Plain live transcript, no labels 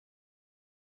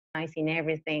organizing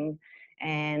everything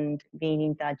and being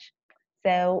in touch.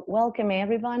 So welcome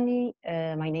everybody.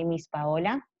 My name is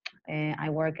Paola. I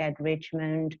work at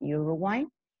Richmond, Uruguay,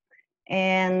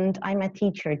 and I'm a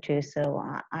teacher too, so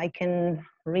I can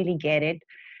really get it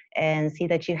and see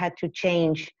that you had to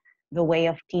change the way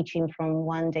of teaching from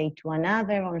one day to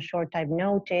another on short time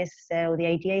notice. So the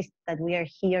idea is that we are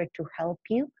here to help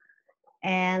you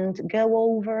and go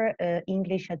over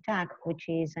English Attack, which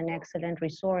is an excellent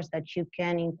resource that you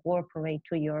can incorporate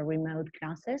to your remote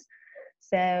classes.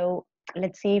 So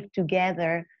let's see if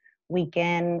together we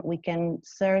can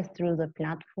surf through the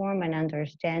platform and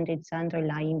understand its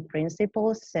underlying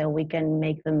principles so we can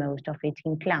make the most of it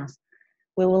in class.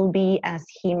 We will be, as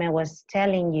Hime was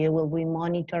telling you, we'll be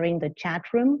monitoring the chat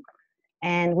room,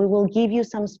 and we will give you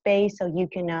some space so you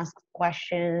can ask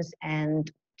questions and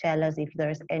tell us if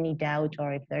there's any doubt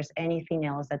or if there's anything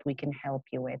else that we can help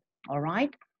you with. All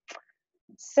right?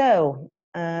 So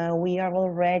we are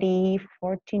already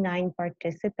 49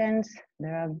 participants.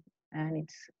 And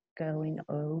it's going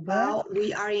over. Well,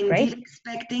 we are indeed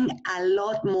expecting a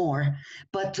lot more,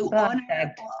 but to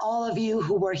honor all of you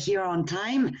who were here on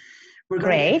time, we're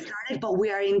going to get started, but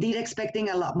we are indeed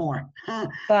expecting a lot more.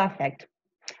 Perfect.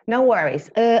 No worries.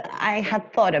 I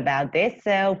had thought about this.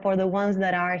 So for the ones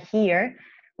that are here,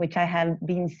 which I have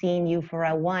been seeing you for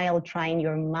a while, trying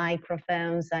your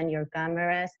microphones and your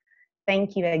cameras,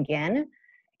 thank you again.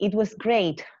 It was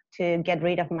great to get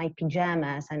rid of my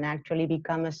pajamas and actually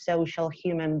become a social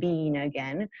human being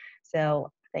again.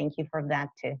 So thank you for that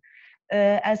too.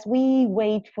 As we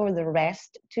wait for the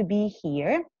rest to be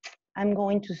here, I'm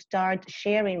going to start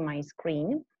sharing my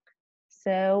screen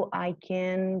so I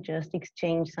can just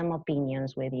exchange some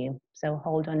opinions with you. So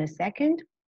hold on a second.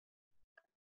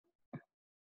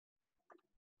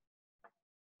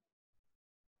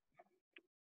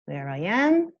 There I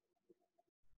am.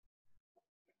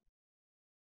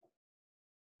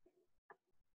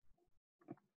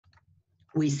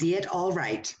 We see it all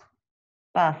right.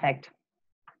 Perfect.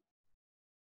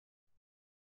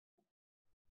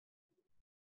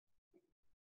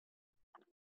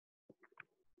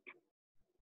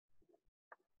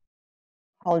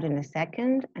 Hold on a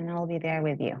second and I'll be there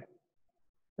with you.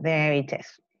 There it is.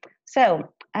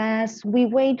 So as we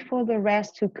wait for the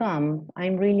rest to come,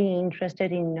 I'm really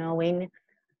interested in knowing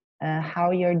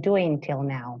how you're doing till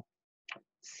now.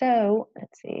 So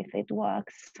let's see if it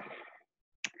works.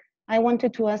 I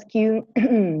wanted to ask you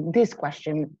this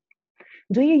question.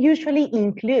 Do you usually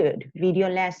include video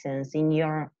lessons in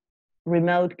your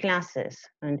remote classes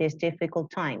in these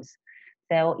difficult times?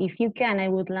 So if you can, I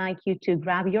would like you to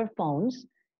grab your phones,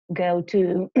 go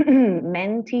to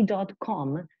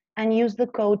menti.com and use the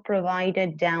code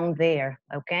provided down there,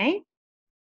 okay?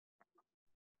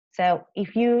 So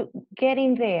if you get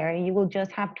in there, you will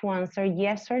just have to answer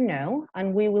yes or no,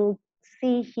 and we will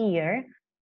see here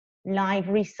live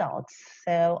results.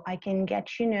 So I can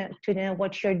get you to know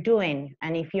what you're doing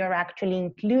and if you're actually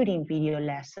including video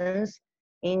lessons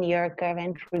in your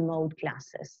current remote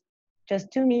classes.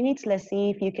 Just 2 minutes, let's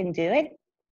see if you can do it.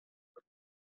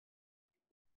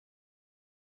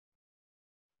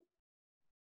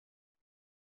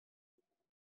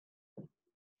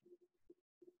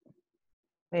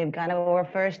 We've got our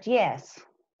first yes.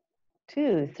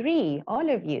 2, 3, all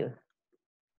of you.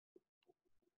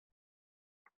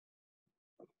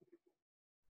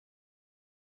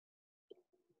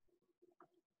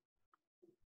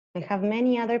 We have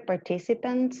many other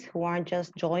participants who are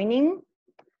just joining.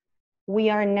 We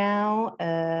are now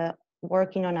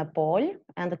working on a poll,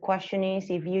 and the question is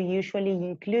if you usually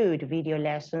include video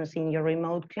lessons in your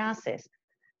remote classes.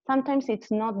 Sometimes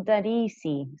it's not that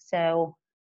easy, so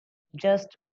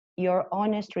just your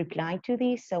honest reply to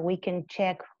this so we can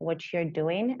check what you're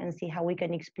doing and see how we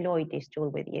can exploit this tool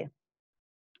with you.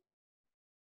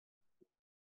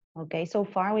 Okay, so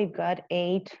far we've got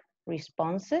 8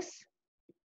 responses.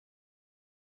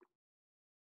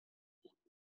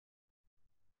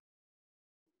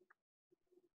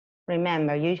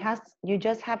 Remember, you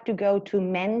just have to go to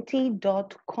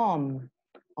menti.com,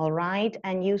 all right,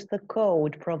 and use the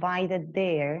code provided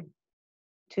there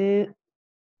to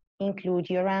include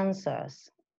your answers.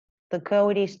 The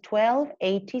code is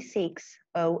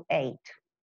 128608,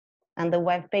 and the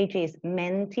webpage is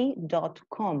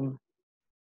menti.com.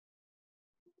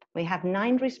 We have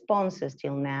 9 responses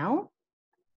till now,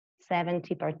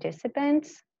 70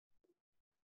 participants.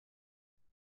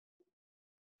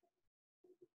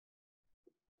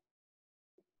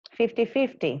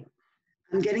 50-50.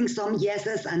 I'm getting some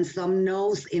yeses and some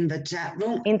nos in the chat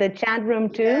room. In the chat room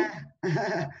too?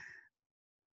 Yeah.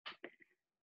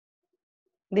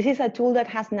 This is a tool that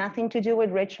has nothing to do with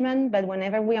Richmond, but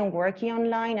whenever we are working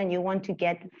online and you want to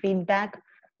get feedback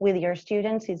with your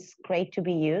students, it's great to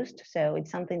be used. So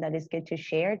it's something that is good to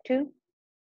share too.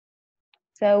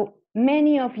 So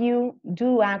many of you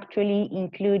do actually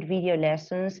include video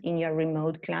lessons in your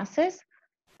remote classes.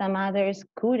 Some others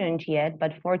couldn't yet,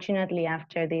 but fortunately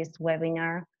after this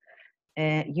webinar,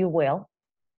 you will.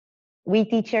 We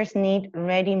teachers need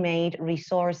ready-made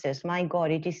resources. My God,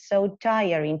 it is so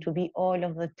tiring to be all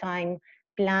of the time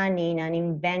planning and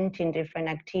inventing different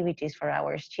activities for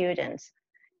our students.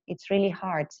 It's really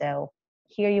hard. So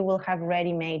here you will have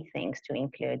ready-made things to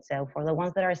include. So for the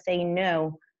ones that are saying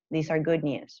no, these are good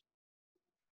news.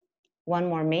 One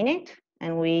more minute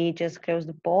and we just close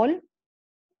the poll.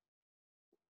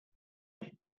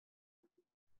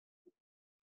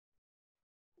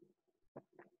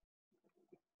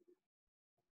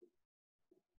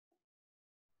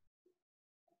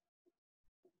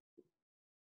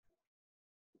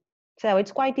 So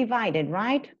it's quite divided,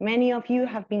 right? Many of you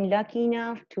have been lucky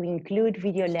enough to include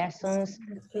video lessons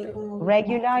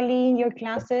regularly in your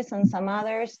classes and some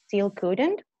others still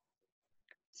couldn't.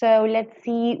 So let's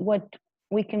see what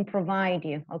we can provide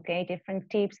you, okay? Different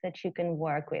tips that you can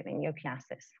work with in your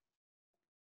classes.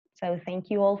 So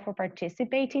thank you all for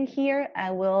participating here.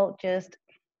 I will just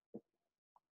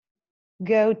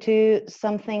go to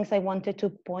some things I wanted to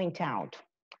point out.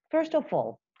 First of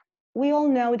all, we all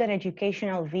know that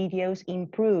educational videos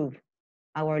improve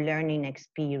our learning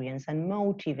experience and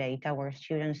motivate our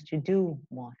students to do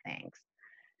more things.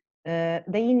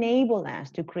 They enable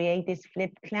us to create these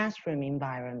flipped classroom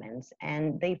environments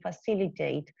and they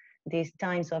facilitate these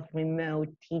times of remote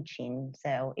teaching.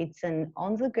 So it's an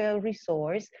on-the-go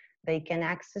resource. They can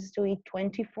access to it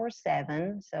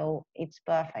 24/7, so it's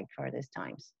perfect for these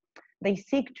times. They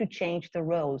seek to change the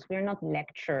roles. We're not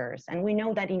lecturers, and we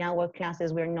know that in our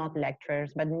classes we're not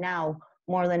lecturers, but now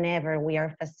more than ever we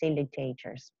are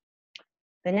facilitators.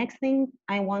 The next thing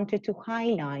I wanted to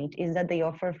highlight is that they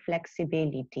offer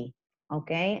flexibility,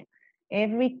 okay?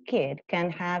 Every kid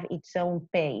can have its own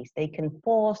pace. They can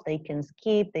pause, they can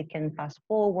skip, they can fast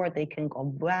forward, they can go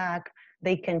back,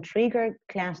 they can trigger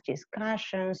class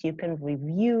discussions, you can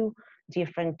review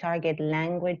different target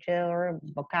language or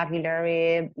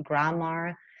vocabulary,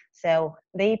 grammar. So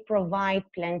they provide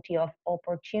plenty of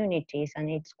opportunities and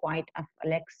it's quite a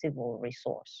flexible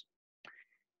resource.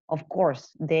 Of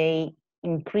course, they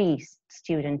increase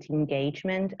student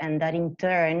engagement and that in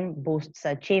turn boosts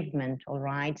achievement, all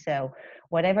right? So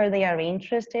whatever they are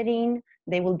interested in,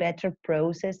 they will better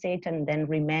process it and then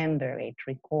remember it,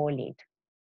 recall it.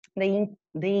 They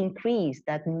increase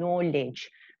that knowledge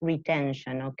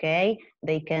retention, okay?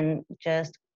 They can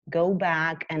just go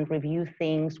back and review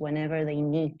things whenever they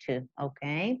need to,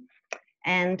 okay?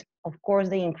 And of course,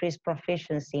 they increase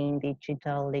proficiency in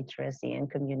digital literacy and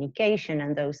communication,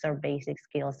 and those are basic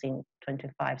skills in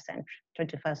 21st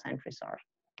century, sorry.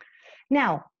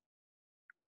 Now,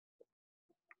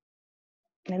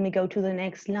 let me go to the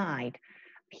next slide.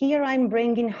 Here I'm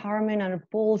bringing Harman and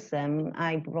Paulsen.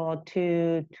 I brought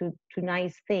two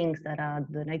nice things that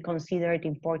I considered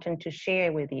important to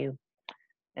share with you.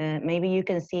 Maybe you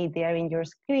can see there in your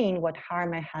screen what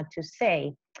Harman had to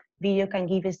say. Video can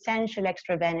give essential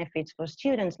extra benefits for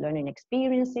students' learning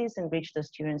experiences, enrich the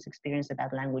students' experience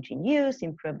about language in use,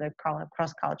 improve their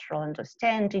cross-cultural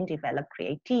understanding, develop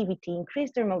creativity,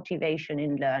 increase their motivation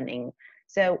in learning.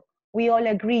 So we all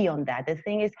agree on that. The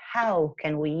thing is, how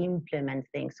can we implement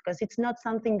things? Because it's not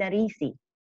something that easy.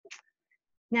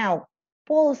 Now,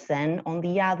 Paulsen, on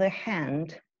the other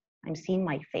hand, I'm seeing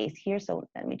my face here, so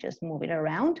let me just move it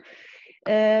around.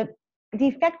 The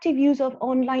effective use of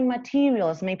online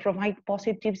materials may provide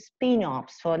positive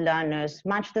spin-offs for learners,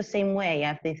 much the same way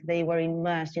as if they were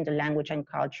immersed in the language and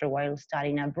culture while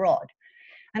studying abroad.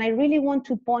 And I really want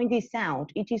to point this out.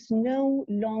 It is no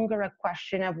longer a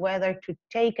question of whether to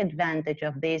take advantage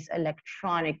of these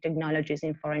electronic technologies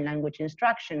in foreign language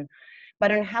instruction, but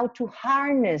on how to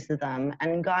harness them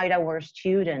and guide our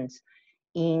students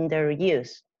in their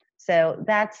use. So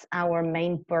that's our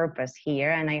main purpose here,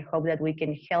 and I hope that we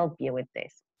can help you with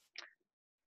this.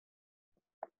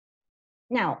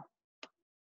 Now,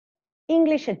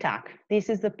 English Attack. This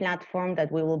is the platform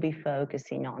that we will be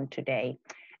focusing on today.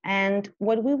 And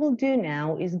what we will do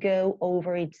now is go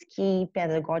over its key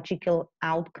pedagogical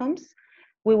outcomes.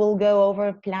 We will go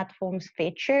over platform's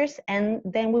features, and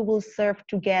then we will surf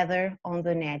together on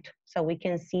the net so we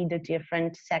can see the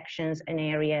different sections and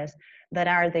areas that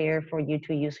are there for you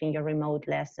to use in your remote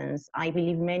lessons. I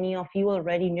believe many of you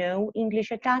already know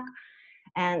English Attack,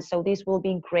 and so this will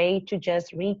be great to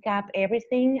just recap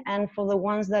everything. And for the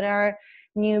ones that are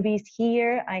newbies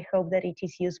here, I hope that it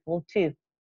is useful too.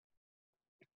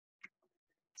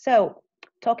 So,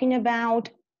 talking about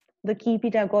the key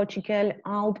pedagogical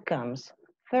outcomes,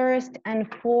 first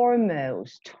and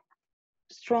foremost,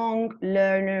 strong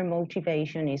learner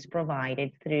motivation is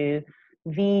provided through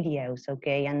videos,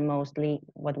 okay, and mostly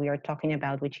what we are talking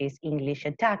about, which is English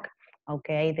Attack,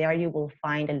 okay. There you will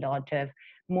find a lot of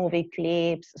movie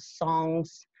clips,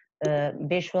 songs,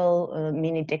 visual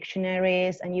mini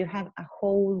dictionaries, and you have a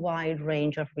whole wide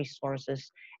range of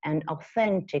resources and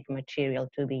authentic material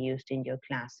to be used in your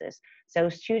classes. So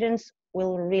students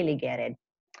will really get it.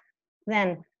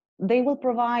 Then they will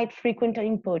provide frequent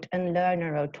input and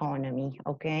learner autonomy,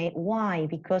 okay? Why?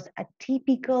 Because a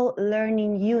typical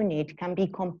learning unit can be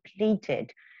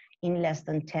completed in less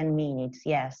than 10 minutes,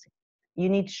 yes. You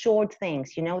need short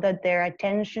things. You know that their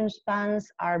attention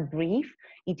spans are brief.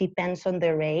 It depends on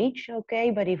their age,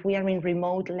 okay? But if we are in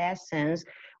remote lessons,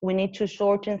 we need to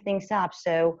shorten things up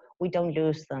so we don't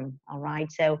lose them, all right?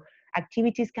 So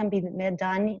activities can be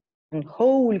done, and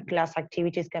whole class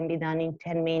activities can be done in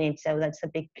 10 minutes, so that's a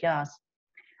big plus.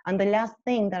 And the last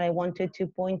thing that I wanted to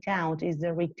point out is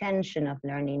the retention of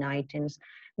learning items.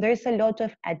 There's a lot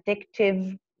of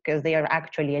addictive, because they are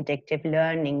actually addictive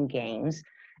learning games,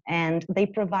 and they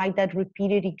provide that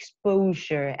repeated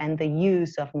exposure and the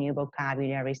use of new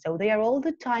vocabulary. So they are all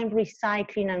the time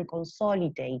recycling and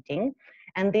consolidating,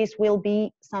 and this will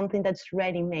be something that's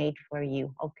ready-made for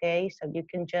you, okay? So you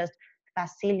can just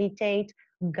facilitate,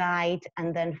 guide,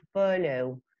 and then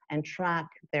follow and track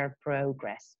their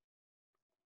progress.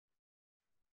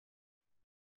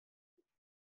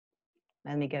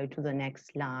 Let me go to the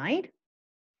next slide.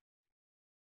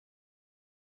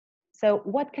 So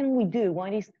what can we do?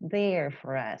 What is there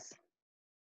for us?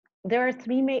 There are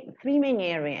three main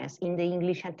areas in the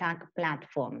English Attack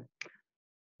platform.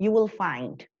 You will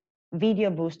find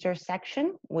video booster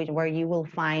section, where you will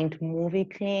find movie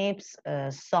clips,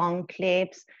 song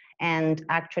clips, and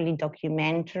actually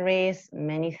documentaries,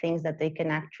 many things that they can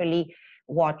actually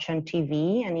watch on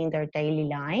TV and in their daily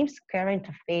lives, current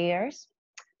affairs.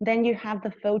 Then you have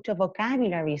the photo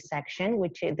vocabulary section,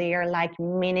 which they are like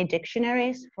mini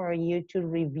dictionaries for you to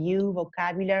review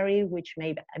vocabulary, which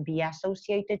may be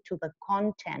associated to the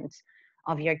content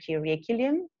of your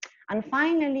curriculum. And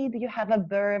finally, you have a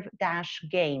verb dash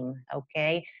game,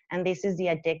 okay? And this is the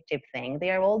addictive thing. They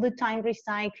are all the time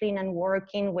recycling and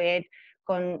working with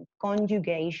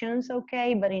conjugations,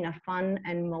 okay? But in a fun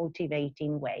and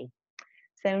motivating way.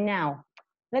 So now,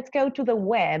 let's go to the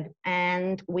web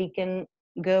and we can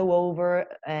go over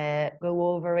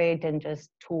it and just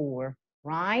tour,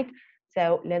 right?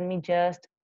 So let me just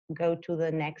go to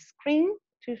the next screen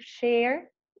to share.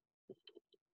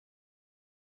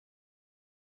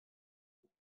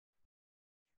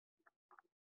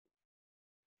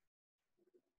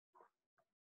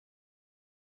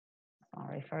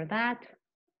 Sorry for that.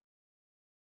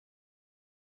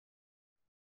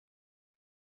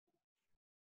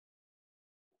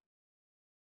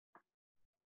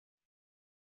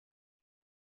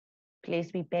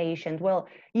 Please be patient. Well,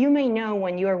 you may know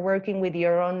when you are working with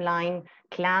your online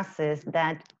classes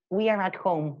that we are at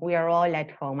home. We are all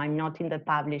at home. I'm not in the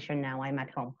publisher now, I'm at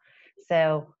home.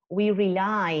 So we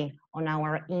rely on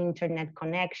our internet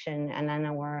connection and on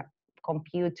our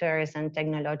computers and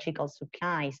technological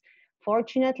supplies.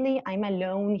 Fortunately, I'm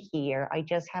alone here. I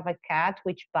just have a cat,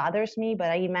 which bothers me,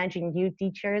 but I imagine you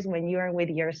teachers, when you are with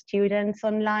your students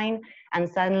online and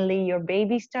suddenly your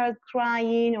baby starts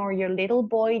crying, or your little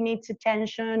boy needs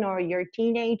attention, or your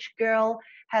teenage girl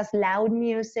has loud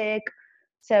music.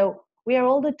 So we are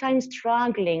all the time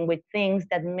struggling with things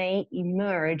that may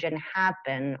emerge and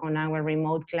happen on our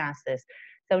remote classes.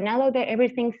 So now that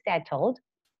everything's settled,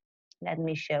 let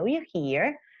me show you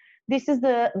here. This is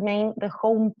the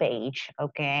home page,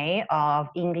 okay, of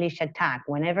English Attack.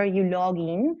 Whenever you log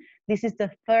in, this is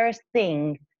the first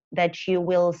thing that you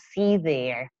will see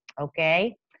there,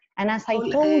 okay? And as I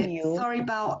told you, sorry,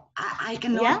 Pao, I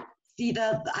cannot see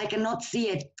I cannot see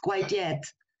it quite yet.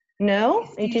 No,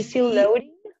 it is still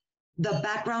loading. The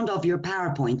background of your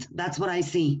PowerPoint, that's what I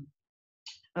see.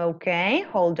 Okay,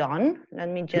 hold on. Let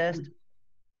me just.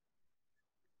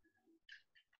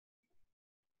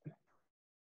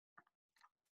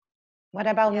 What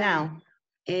about now?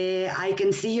 I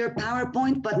can see your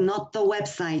PowerPoint, but not the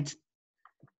website.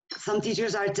 Some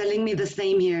teachers are telling me the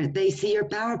same here. They see your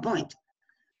PowerPoint,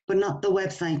 but not the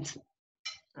website.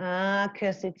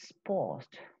 Because it's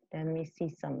paused. Let me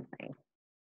see something.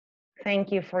 Thank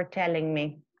you for telling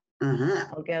me.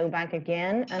 I'll go back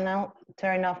again and I'll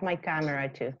turn off my camera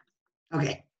too.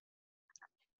 Okay.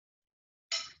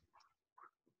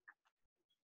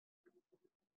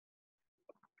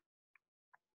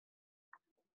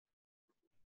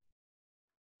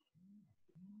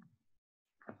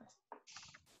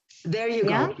 There you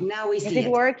go. Now we see it. Is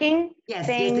it working? Yes,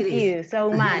 Thank yes, you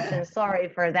so much, and sorry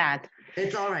for that.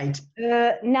 It's all right.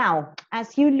 Now,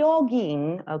 as you log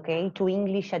in, okay, to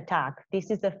English Attack,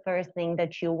 this is the first thing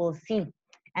that you will see.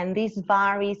 And this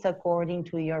varies according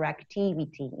to your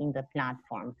activity in the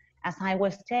platform. As I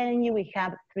was telling you, we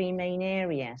have three main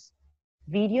areas.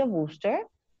 Video Booster,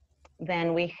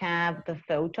 then we have the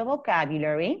photo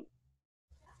vocabulary,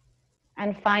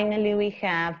 and finally we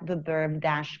have the verb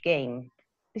dash game.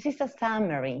 This is a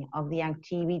summary of the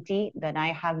activity that I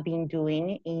have been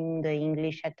doing in the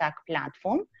English Attack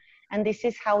platform. And this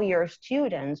is how your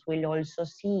students will also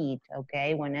see it,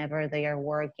 okay, whenever they are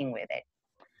working with it.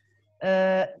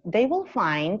 They will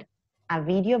find a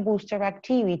video booster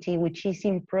activity which is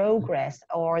in progress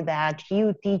or that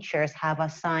you teachers have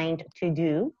assigned to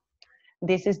do.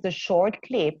 This is the short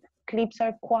clip. Clips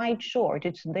are quite short.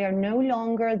 They're no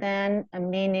longer than a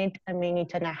minute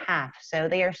and a half. So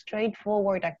they are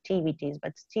straightforward activities,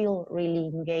 but still really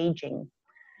engaging.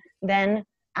 Then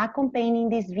accompanying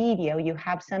this video, you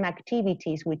have some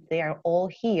activities which they are all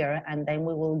here, and then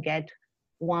we will get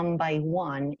one by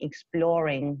one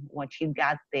exploring what you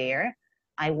got there.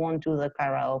 I won't do the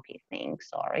karaoke thing,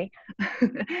 sorry.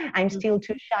 I'm still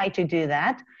too shy to do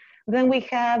that. Then we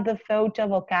have the photo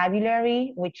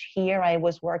vocabulary, which here I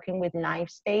was working with live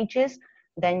stages.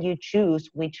 Then you choose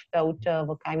which photo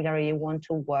vocabulary you want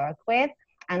to work with,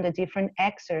 and the different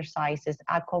exercises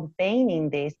accompanying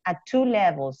this at two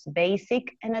levels,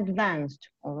 basic and advanced,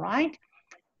 all right?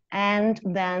 And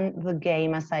then the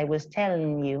game, as I was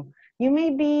telling you. You may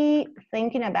be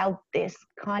thinking about this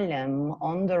column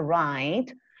on the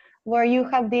right, where you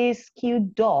have this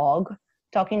cute dog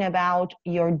talking about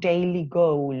your daily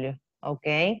goal,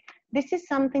 okay? This is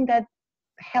something that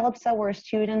helps our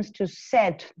students to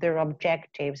set their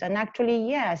objectives. And actually,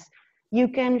 yes, you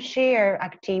can share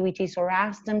activities or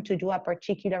ask them to do a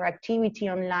particular activity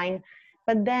online,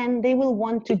 but then they will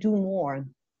want to do more.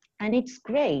 And it's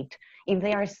great if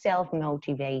they are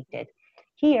self-motivated.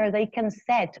 Here, they can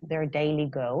set their daily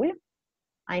goal.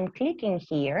 I'm clicking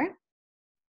here.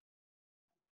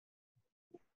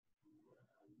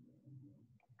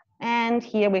 And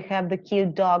here we have the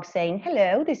cute dog saying,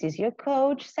 hello, this is your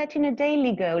coach. Setting a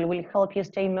daily goal will help you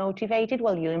stay motivated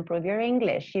while you improve your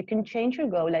English. You can change your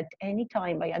goal at any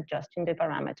time by adjusting the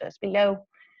parameters below.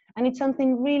 And it's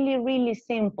something really, really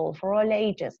simple for all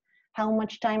ages. How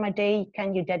much time a day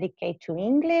can you dedicate to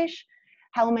English?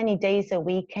 How many days a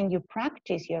week can you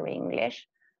practice your English?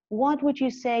 What would you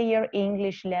say your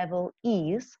English level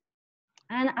is?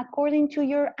 And according to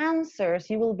your answers,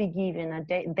 you will be given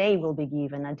they will be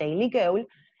given a daily goal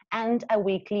and a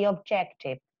weekly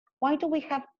objective. Why do we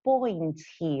have points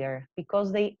here?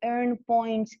 Because they earn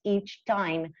points each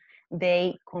time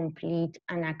they complete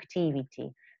an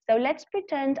activity. So let's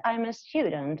pretend I'm a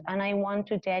student and I want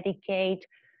to dedicate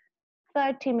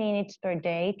 30 minutes per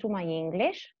day to my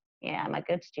English. Yeah, I'm a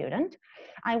good student.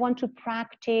 I want to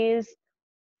practice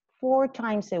 4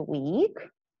 times a week.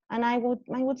 And I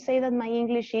would say that my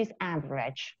English is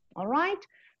average, all right?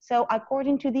 So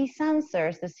according to these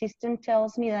answers, the system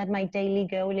tells me that my daily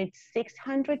goal is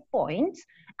 600 points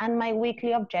and my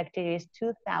weekly objective is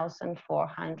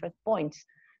 2,400 points.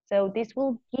 So this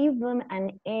will give them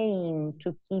an aim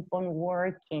to keep on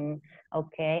working,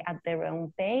 okay, at their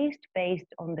own pace,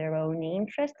 based on their own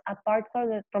interests, apart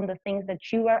from the things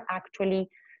that you are actually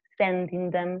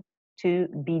sending them to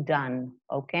be done,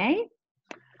 okay?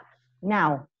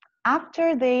 Now,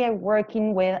 after they are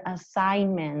working with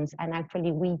assignments, and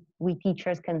actually we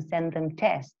teachers can send them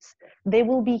tests, they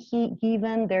will be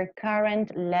given their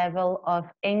current level of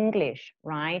English,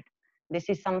 right? This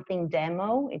is something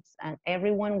demo. And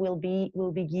everyone will be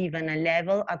given a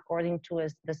level according to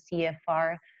the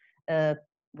CFR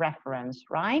reference,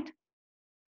 right?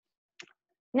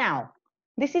 Now,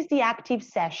 this is the active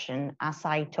session, as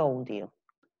I told you.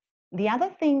 The other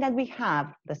thing that we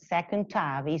have, the second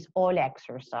tab, is all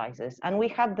exercises. And we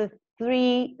have the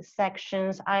 3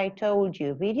 sections I told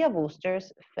you, video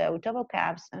boosters, photo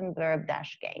vocabs, and verb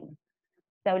dash game.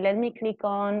 So let me click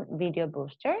on video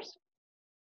boosters.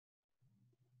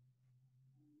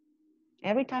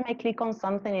 Every time I click on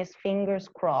something, it's fingers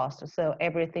crossed, so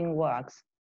everything works.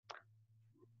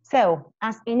 So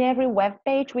as in every web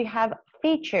page, we have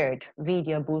featured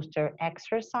video booster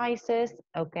exercises,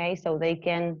 okay, so they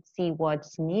can see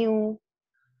what's new,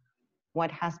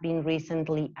 what has been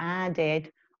recently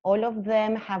added. All of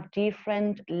them have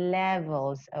different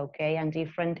levels, okay, and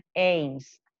different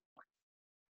aims.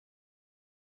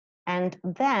 And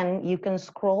then you can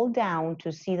scroll down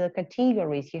to see the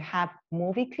categories. You have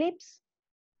movie clips,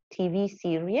 TV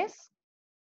series,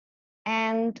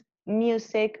 and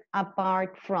music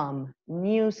apart from,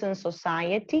 news and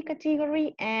society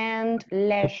category, and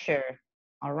leisure,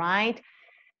 all right?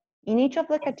 In each of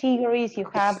the categories, you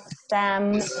have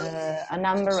a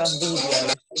number of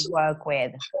videos to work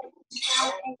with.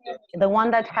 The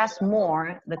one that has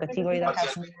more, the category that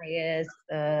has more is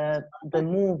the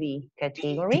movie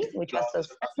category, which has a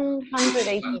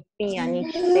 783, and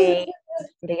each day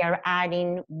they are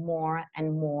adding more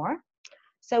and more.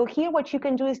 So here what you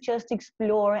can do is just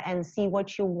explore and see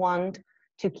what you want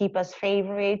to keep as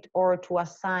favorite or to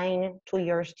assign to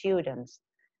your students.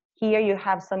 Here you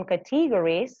have some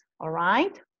categories, all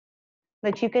right,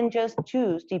 that you can just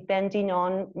choose depending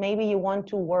on, maybe you want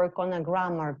to work on a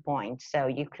grammar point. So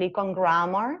you click on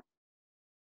grammar,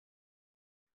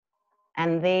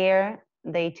 and there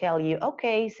they tell you,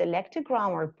 okay, select a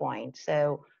grammar point.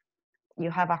 So you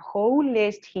have a whole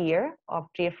list here of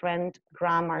different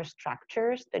grammar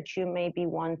structures that you may be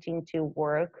wanting to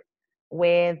work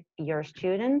with your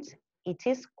students. It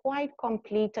is quite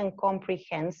complete and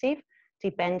comprehensive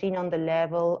depending on the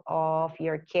level of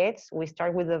your kids. We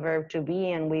start with the verb to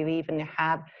be, and we even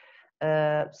have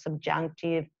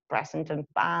subjunctive, present and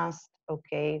past.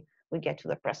 Okay, we get to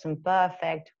the present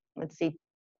perfect. Let's see,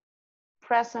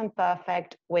 present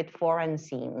perfect with foreign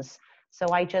scenes. So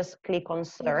I just click on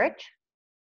search.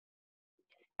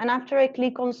 And after I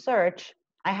click on search,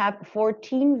 I have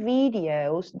 14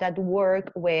 videos that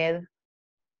work with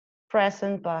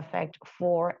present perfect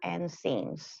for and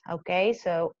scenes. Okay,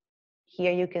 so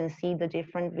here you can see the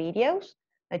different videos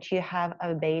that you have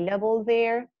available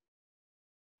there,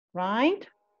 right?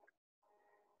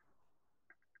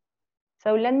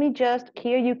 So let me just,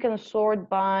 here you can sort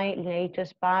by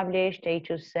latest published, A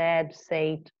to Z,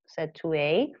 set to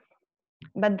A.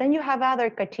 But then you have other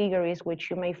categories which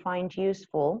you may find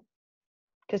useful,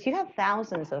 because you have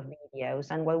thousands of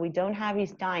videos, and what we don't have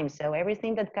is time. So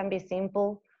everything that can be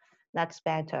simple, that's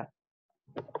better.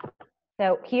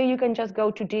 So here you can just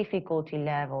go to difficulty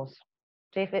levels.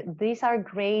 These are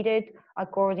graded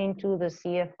according to the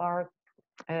CFR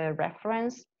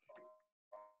reference.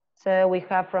 So we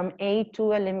have from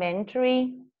A2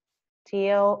 elementary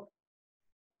till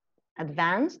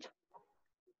advanced.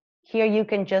 Here you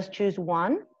can just choose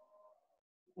one.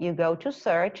 You go to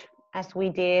search, as we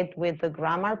did with the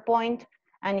grammar point,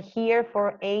 and here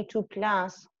for A2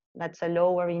 plus, that's a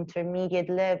lower intermediate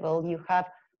level, you have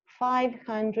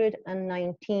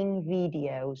 519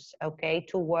 videos, okay,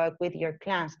 to work with your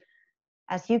class.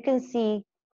 As you can see,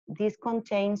 this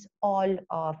contains all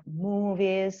of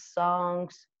movies,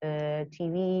 songs,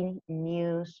 TV,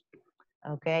 news,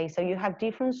 okay? So you have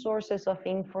different sources of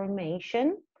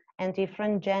information and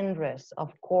different genres,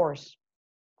 of course,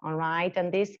 all right?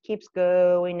 And this keeps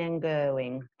going and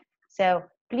going. So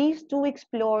please do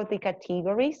explore the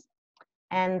categories,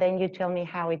 and then you tell me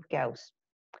how it goes.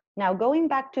 Now, going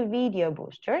back to video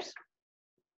boosters,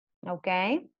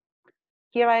 okay?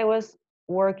 Here I was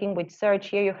working with search.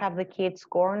 Here you have the kids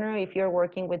corner if you're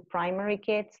working with primary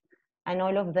kids, and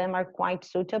all of them are quite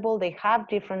suitable. They have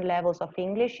different levels of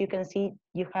English. You can see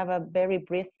you have a very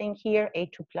brief thing here,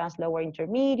 A2 plus lower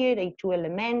intermediate, A2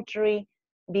 elementary,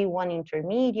 B1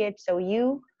 intermediate. So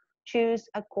you choose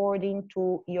according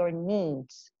to your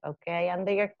needs, okay? And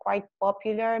they are quite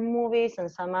popular movies,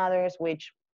 and some others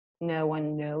which no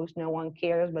one knows, no one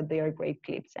cares, but they are great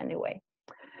clips anyway.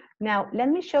 Now, let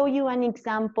me show you an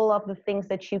example of the things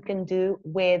that you can do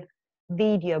with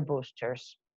video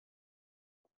boosters.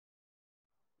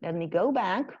 Let me go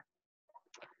back.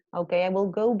 Okay, I will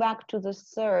go back to the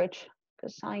search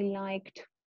because I liked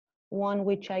one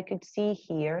which I could see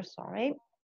here, sorry.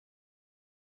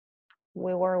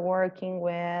 We were working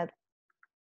with,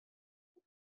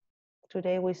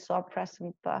 today we saw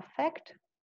present perfect.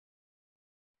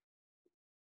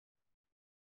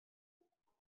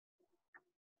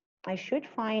 I should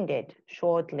find it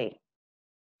shortly.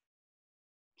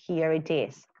 Here it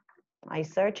is. I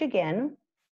search again.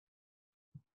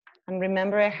 And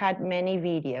remember, I had many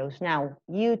videos. Now,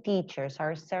 you teachers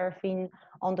are surfing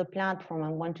on the platform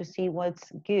and want to see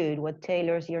what's good, what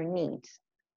tailors your needs.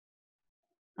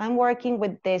 I'm working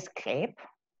with this clip,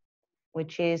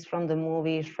 which is from the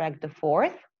movie Shrek the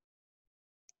Fourth.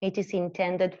 It is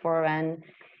intended for an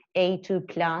A2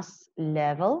 plus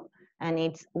level, and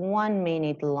it's 1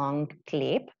 minute long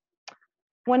clip.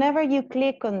 Whenever you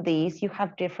click on these, you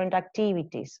have different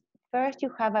activities. First,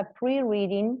 you have a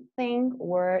pre-reading thing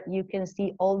where you can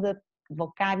see all the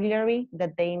vocabulary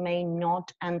that they may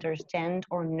not understand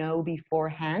or know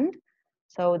beforehand.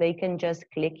 So they can just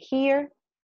click here,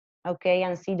 okay,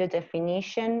 and see the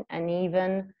definition and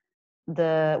even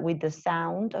with the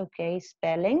sound, okay,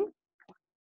 spelling.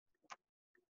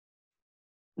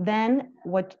 Then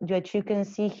what you can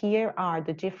see here are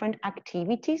the different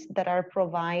activities that are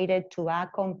provided to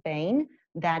accompany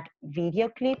that video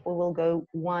clip. We will go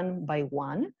one by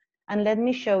one. And let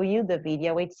me show you the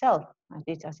video itself.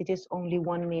 As it is only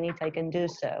 1 minute, I can do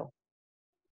so.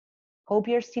 Hope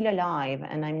you're still alive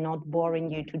and I'm not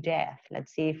boring you to death.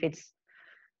 Let's see if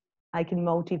I can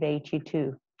motivate you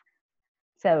too.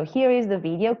 So here is the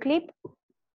video clip.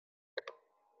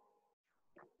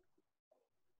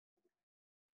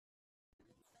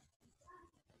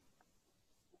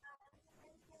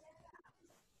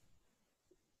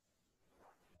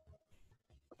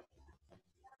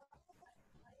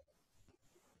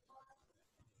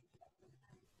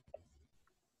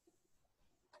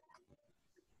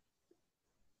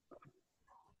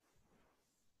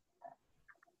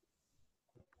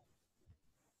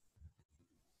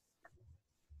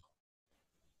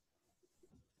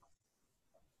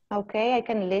 Okay, I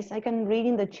can listen. I can read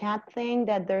in the chat thing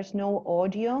that there's no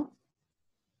audio.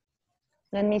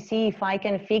 Let me see if I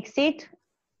can fix it.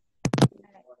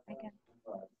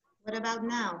 What about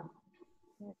now?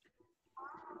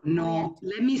 No,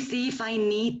 let me see if I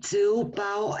need to,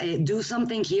 Pau, do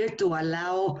something here to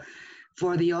allow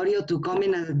for the audio to come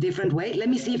in a different way. Let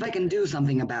me see if I can do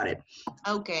something about it.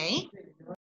 Okay.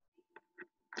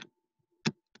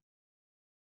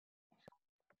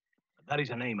 That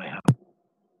is a name I have.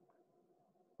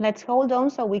 Let's hold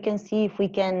on so we can see if we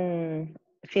can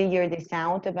figure this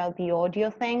out about the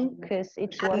audio thing, because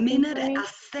it's working for me. A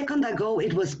second ago,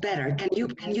 it was better. Can you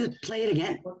play it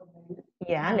again?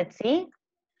 Yeah, let's see.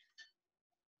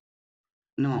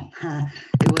 No,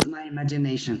 it was my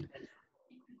imagination.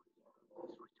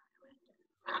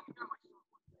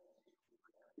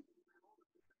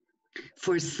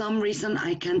 For some reason,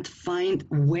 I can't find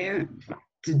where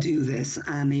to do this.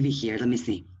 Maybe here, let me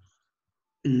see.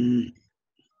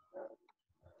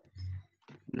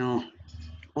 No.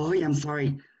 Oh, I'm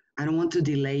sorry. I don't want to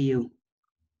delay you.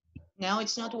 No,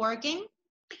 it's not working?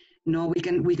 No, we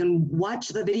can watch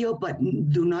the video, but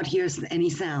do not hear any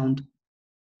sound.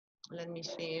 Let me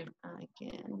see if I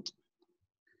can.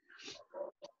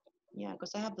 Yeah,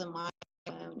 because I have the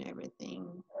microphone and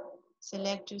everything.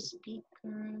 Select your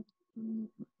speaker.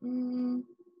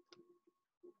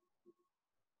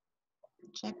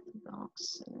 Check the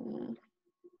box.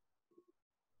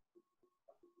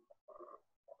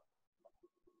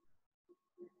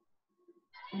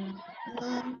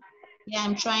 Yeah,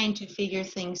 I'm trying to figure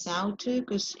things out too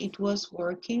because it was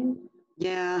working.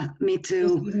 Yeah, me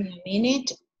too. Just give me a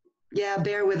minute. Yeah,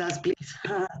 bear with us, please.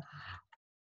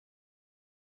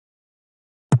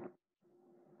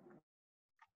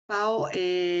 Pau,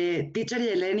 teacher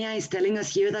Yelenia is telling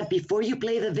us here that before you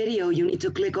play the video, you need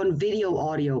to click on video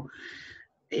audio.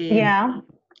 Yeah.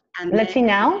 And let's see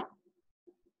now.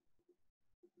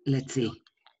 Let's see.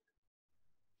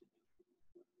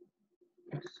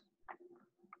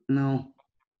 No.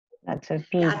 That's a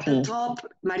pity. At the top,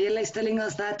 Mariela is telling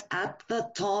us that at the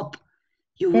top,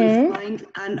 you will find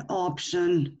an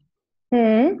option.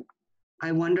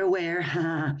 I wonder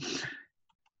where.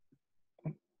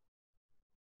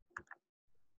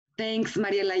 Thanks,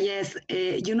 Mariela. Yes,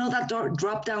 you know that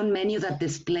drop-down menu that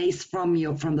displays from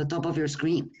the top of your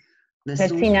screen. Let's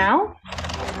see now.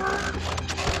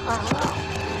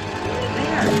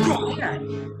 There.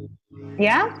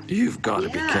 Yeah. You've got to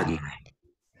be kidding me.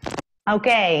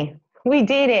 Okay, we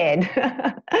did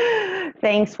it.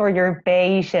 Thanks for your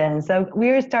patience. So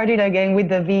we started again with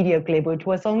the video clip, which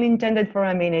was only intended for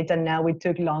a minute, and now it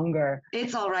took longer.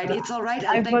 It's all right. It's all right.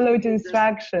 I followed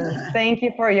instructions. Thank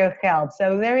you for your help.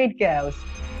 So there it goes.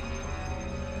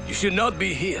 You should not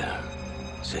be here,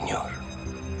 senor.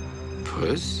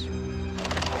 Puss?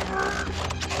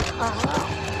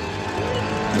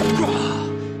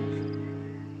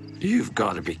 You've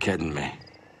got to be kidding me.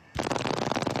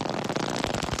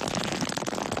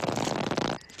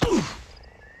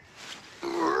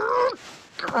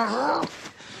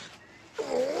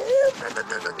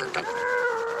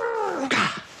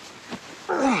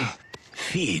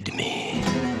 Feed me,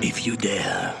 if you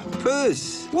dare.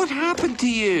 Puss, what happened to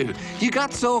you? You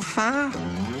got so fat.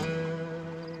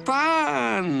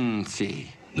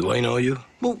 Fancy. Do I know you?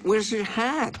 Well, where's your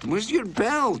hat? Where's your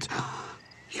belt?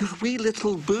 Your wee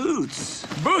little boots.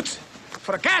 Boots?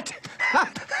 For a cat?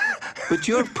 But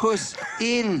you're Puss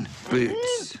in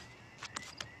Boots.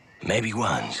 Maybe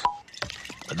once.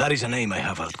 But that is a name I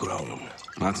have outgrown.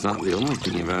 That's not the only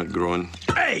thing you've outgrown.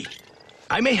 Hey!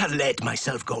 I may have let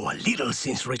myself go a little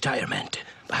since retirement,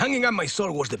 but hanging on my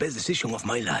soul was the best decision of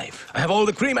my life. I have all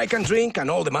the cream I can drink and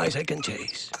all the mice I can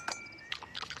chase.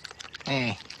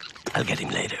 I'll get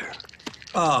him later.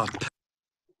 Oh.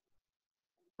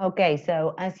 Okay,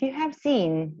 so as you have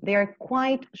seen, they are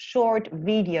quite short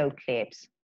video clips.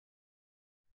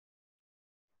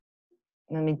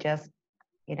 Let me just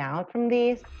get out from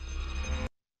this.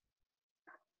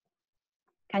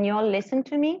 Can you all listen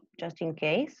to me, just in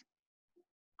case?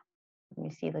 Let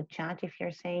me see the chat if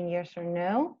you're saying yes or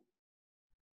no.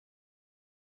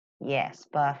 Yes,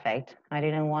 perfect. I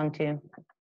didn't want to,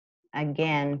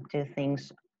 again, do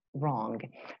things wrong.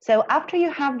 So after you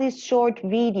have this short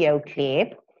video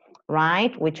clip,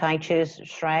 right, which I choose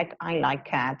Shrek, I like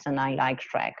cats and I like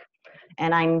Shrek.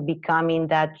 And I'm becoming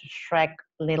that Shrek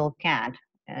little cat,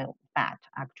 fat,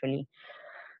 actually.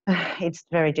 It's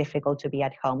very difficult to be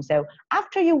at home. So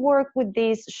after you work with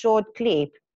this short clip,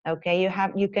 okay,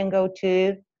 you can go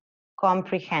to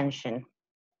comprehension.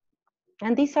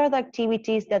 And these are the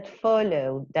activities that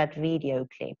follow that video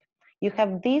clip. You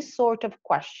have these sort of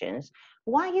questions.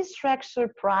 Why is Shrek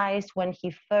surprised when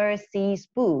he first sees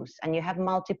Puss? And you have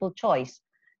multiple choice.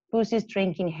 Puss is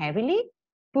drinking heavily.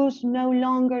 Puss no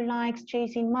longer likes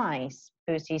chasing mice.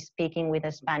 Puss is speaking with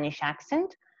a Spanish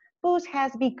accent. Puss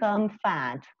has become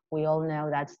fat. We all know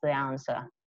that's the answer.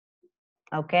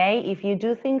 Okay, if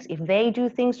they do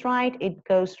things right, it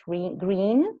goes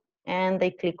green and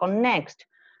they click on next.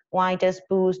 Why does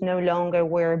Puss no longer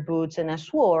wear boots and a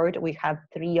sword? We have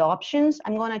 3 options.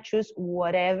 I'm gonna choose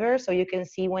whatever so you can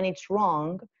see when it's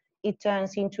wrong, it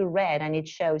turns into red and it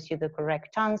shows you the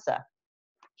correct answer.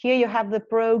 Here you have the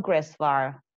progress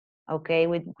bar, okay,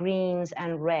 with greens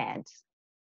and reds.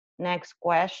 Next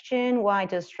question, why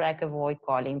does Shrek avoid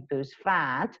calling Puss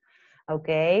fat?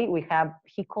 Okay,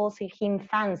 he calls him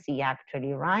fancy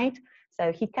actually, right?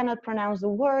 So he cannot pronounce the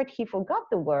word, he forgot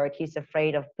the word, he's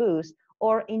afraid of Puss,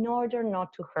 or in order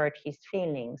not to hurt his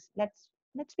feelings. Let's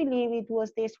believe it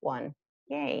was this one.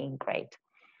 Yay, great.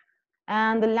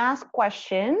 And the last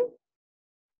question,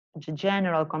 the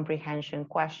general comprehension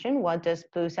question, what does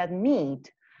Puss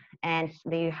admit? And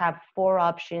they have 4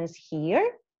 options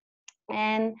here.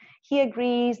 And he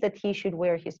agrees that he should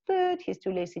wear his boot, he's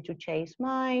too lazy to chase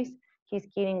mice, he's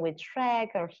kidding with Shrek,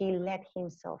 or he let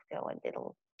himself go a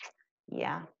little.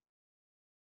 Yeah,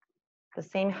 the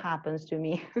same happens to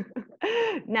me.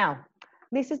 Now,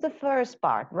 this is the first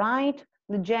part, right?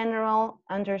 The general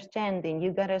understanding,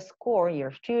 you get a score,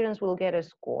 your students will get a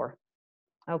score,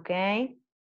 okay?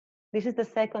 This is the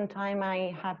second time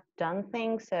I have done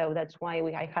things, so that's why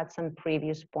I had some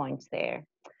previous points there.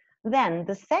 Then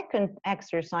the second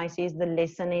exercise is the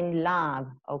listening lab,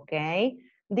 okay?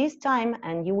 This time,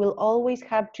 and you will always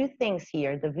have 2 things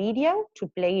here, the video to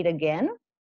play it again,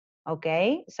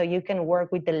 okay? So you can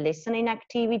work with the listening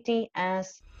activity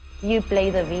as you play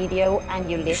the video and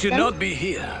you listen. You should not be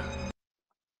here.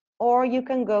 Or you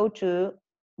can go to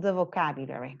the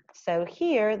vocabulary. So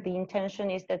here, the intention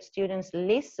is that students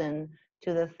listen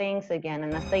to the things again,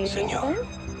 and as they listen,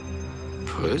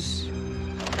 Puss?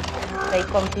 they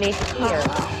complete here,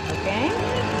 okay?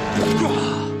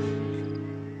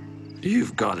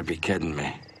 You've got to be kidding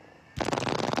me.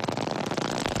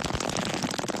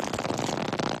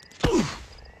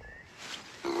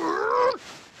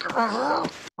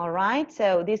 All right,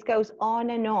 so this goes on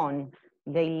and on.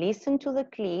 They listen to the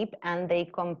clip and they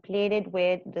complete it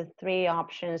with the 3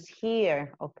 options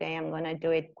here. Okay, I'm gonna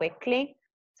do it quickly.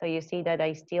 So you see that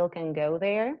I still can go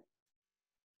there.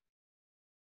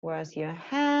 Where's your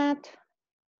hat?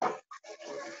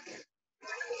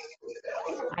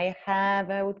 I have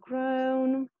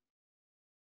outgrown.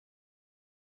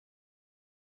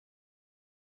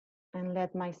 And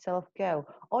let myself go.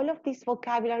 All of this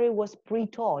vocabulary was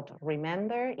pre-taught,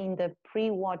 remember, in the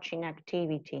pre-watching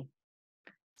activity.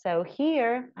 So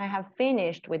here I have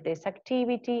finished with this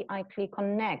activity. I click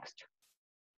on next.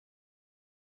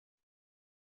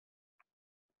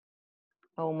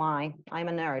 Oh my, I'm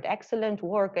a nerd. Excellent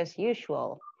work as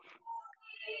usual.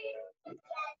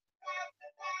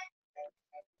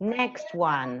 Next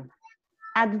one,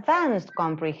 advanced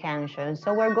comprehension.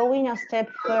 So we're going a step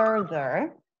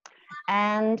further,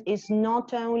 and it's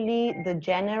not only the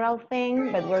general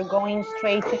thing, but we're going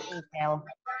straight to detail.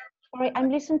 Sorry,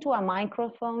 I'm listening to a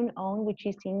microphone on which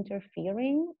is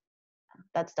interfering.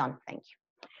 That's done, thank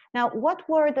you. Now, what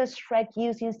word does Shrek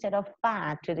use instead of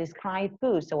fat to describe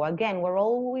Puss? So again, we're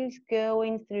always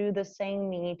going through the same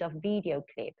minute of video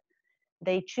clip.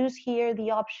 They choose here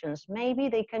the options. Maybe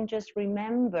they can just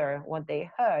remember what they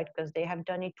heard because they have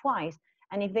done it twice.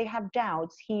 And if they have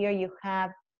doubts, here you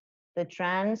have the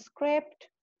transcript,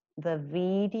 the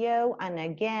video, and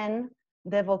again,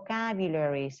 the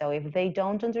vocabulary. So if they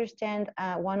don't understand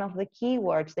one of the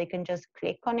keywords, they can just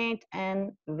click on it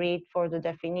and read for the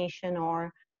definition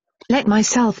or let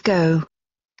myself go.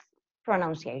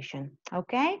 pronunciation,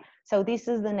 okay? So this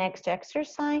is the next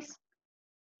exercise.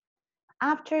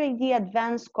 After the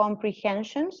advanced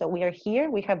comprehension, so we are here,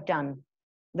 we have done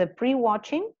the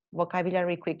pre-watching,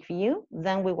 vocabulary quick view,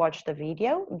 then we watched the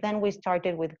video, then we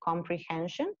started with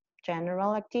comprehension,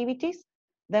 general activities,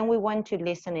 then we went to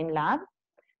listening lab.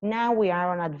 Now we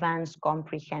are on advanced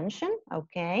comprehension,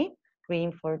 okay?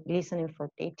 Listening for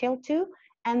detail 2,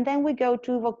 and then we go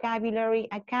to vocabulary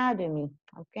academy,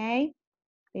 okay?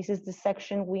 This is the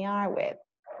section we are with.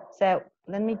 So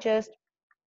let me just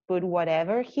put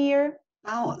whatever here.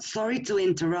 Oh, sorry to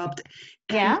interrupt.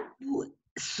 Yeah? Can you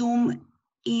zoom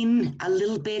in a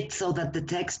little bit so that the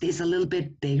text is a little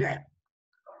bit bigger?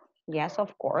 Yes,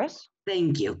 of course.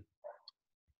 Thank you.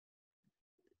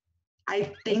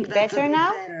 I think that's better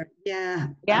now? Better. Yeah.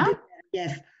 Yeah?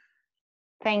 Yes.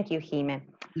 Thank you, Jime.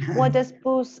 What does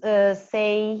Pus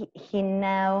say he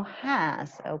now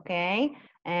has, okay?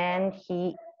 And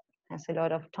he has a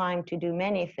lot of time to do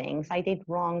many things. I did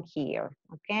wrong here,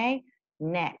 okay?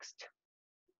 Next.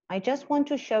 I just want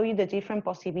to show you the different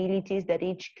possibilities that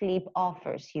each clip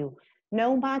offers you.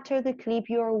 No matter the clip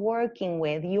you're working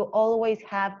with, you always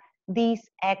have these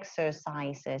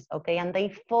exercises, okay? And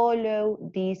they follow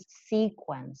this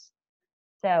sequence.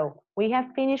 So we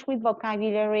have finished with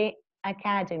vocabulary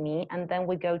academy, and then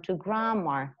we go to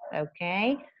grammar,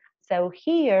 okay? So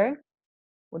here,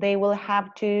 they will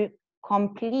have to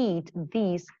complete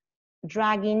these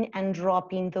dragging and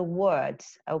dropping the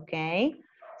words, okay?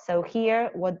 So here,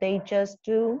 what they just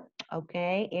do,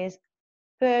 okay, is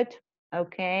put,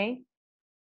 okay,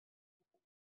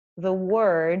 the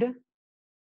word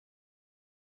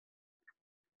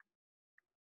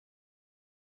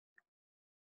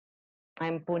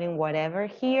I'm putting whatever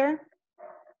here.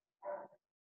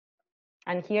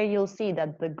 And here you'll see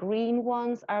that the green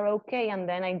ones are okay, and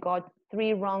then I got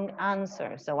 3 wrong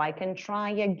answers. So I can try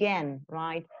again,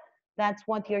 right? That's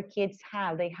what your kids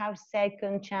have. They have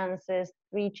second chances,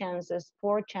 3 chances,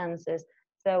 4 chances.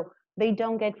 So they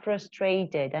don't get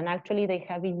frustrated, and actually they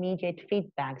have immediate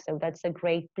feedback. So that's a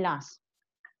great plus,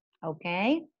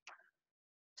 okay?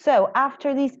 So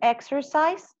after this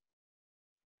exercise,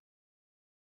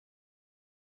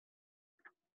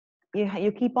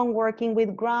 you keep on working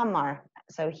with grammar.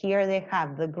 So here they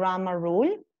have the grammar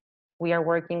rule. We are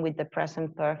working with the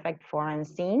present perfect foreign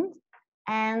scenes.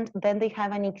 And then they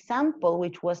have an example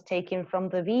which was taken from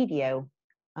the video.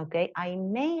 Okay, I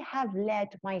may have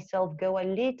let myself go a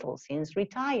little since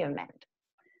retirement.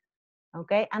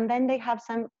 Okay, and then they have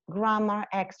some grammar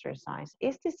exercise.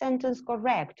 Is the sentence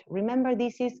correct? Remember,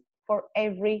 this is for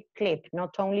every clip,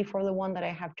 not only for the one that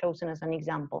I have chosen as an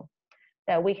example.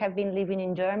 That we have been living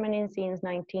in Germany since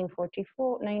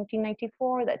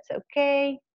 1994, that's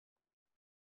okay.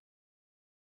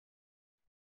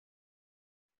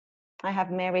 I have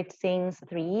married since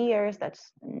 3 years,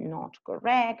 that's not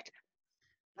correct.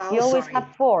 Oh, you always sorry.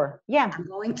 have 4, yeah. I'm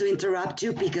going to interrupt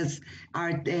you because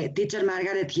our teacher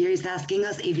Margaret here is asking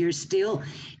us if you're still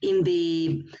in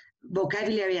the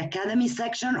Vocabulary Academy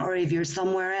section or if you're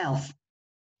somewhere else.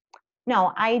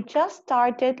 No, I just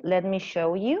started, let me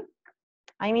show you.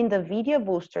 I'm in the video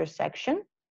booster section.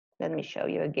 Let me show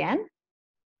you again.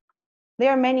 There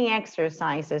are many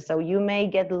exercises, so you may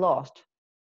get lost.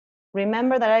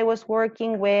 Remember that I was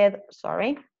working with,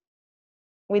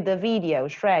 with the video,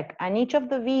 Shrek, and each of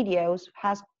the videos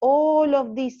has all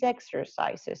of these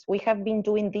exercises. We have been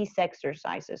doing these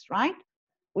exercises, right?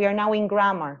 We are now in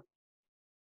grammar.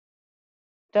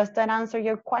 Does that answer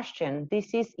your question?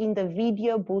 This is in the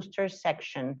video booster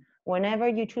section. Whenever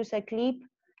you choose a clip,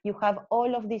 you have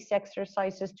all of these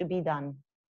exercises to be done.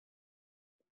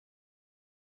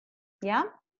 Yeah?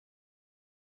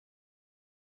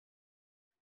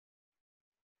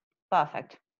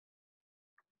 Perfect.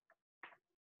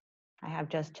 I have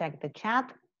just checked the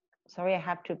chat. Sorry, I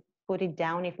have to put it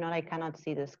down. If not, I cannot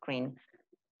see the screen.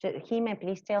 Jime,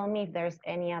 please tell me if there's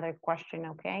any other question,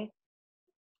 okay?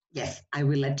 Yes, I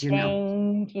will let you know.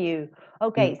 Thank you.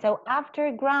 Okay, so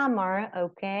after grammar,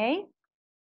 okay,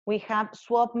 we have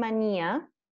Swap Mania,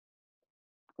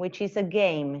 which is a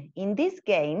game. In this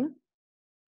game,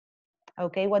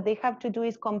 okay, what they have to do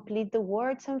is complete the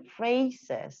words and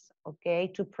phrases, okay,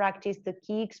 to practice the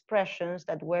key expressions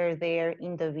that were there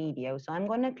in the video. So I'm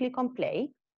going to click on play,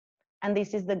 and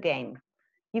this is the game.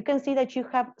 You can see that you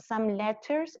have some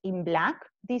letters in black.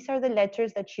 These are the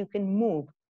letters that you can move,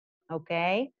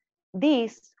 okay?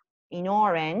 This in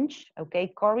orange, okay,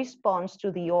 corresponds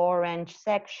to the orange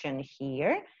section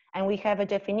here. And we have a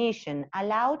definition,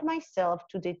 allowed myself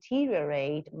to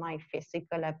deteriorate my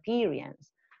physical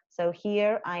appearance. So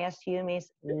here I assume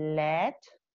is let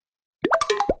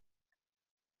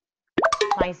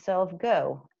myself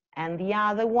go. And the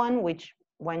other one, which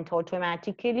went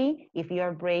automatically, if you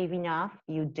are brave enough,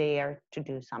 you dare to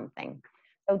do something.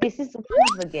 So this is one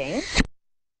of the games.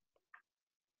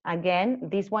 Again,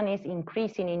 this one is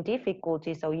increasing in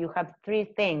difficulty, so you have 3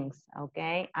 things,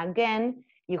 okay? Again,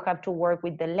 you have to work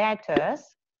with the letters.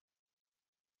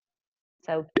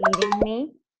 So kidding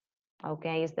me,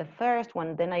 okay, is the first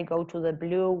one. Then I go to the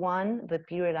blue one, the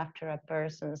period after a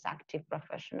person's active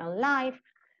professional life.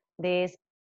 This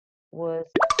was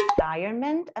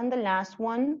retirement. And the last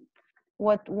one,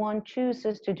 what one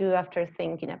chooses to do after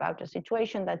thinking about a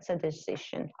situation, that's a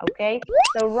decision, okay?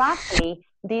 So roughly,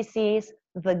 this is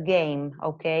the game,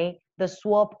 okay? The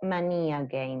Swap Mania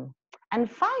game.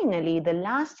 And finally, the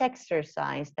last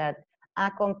exercise that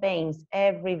accompanies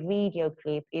every video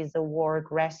clip is the word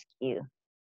rescue.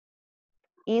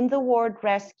 In the word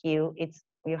rescue,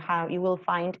 you will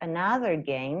find another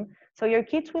game, so your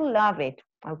kids will love it,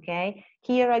 okay?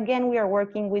 Here again, we are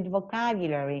working with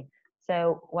vocabulary.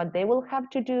 So what they will have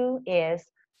to do is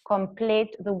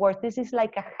complete the word. This is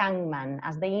like a hangman.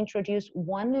 As they introduce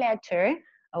one letter,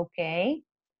 okay,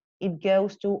 it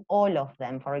goes to all of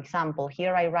them. For example,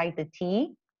 here I write the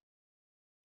T.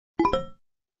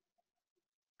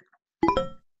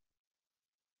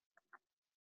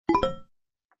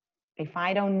 If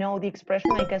I don't know the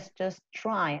expression, I can just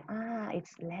try.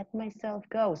 It's let myself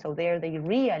go. So there they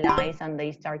realize and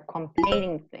they start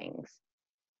completing things.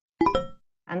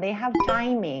 And they have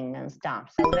timing and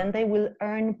stuff. So then they will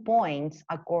earn points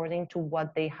according to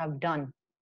what they have done.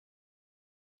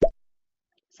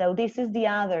 So this is the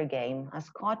other game, a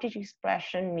Scottish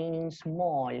expression meaning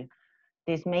small.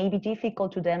 This may be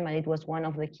difficult to them, and it was one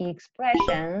of the key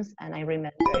expressions. And I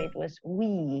remember it was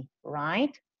wee,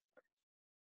 right?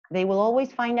 They will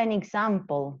always find an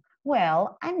example.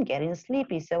 Well, I'm getting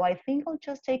sleepy, so I think I'll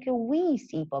just take a wee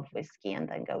sip of whiskey and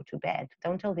then go to bed.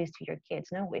 Don't tell this to your kids,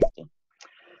 no whiskey.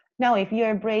 Now, if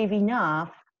you're brave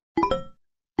enough,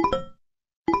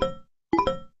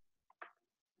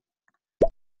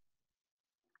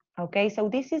 okay, so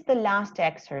this is the last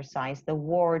exercise, the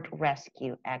word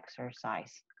rescue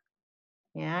exercise.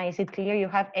 Yeah, is it clear? You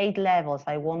have 8 levels.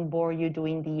 I won't bore you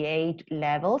doing the 8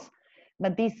 levels,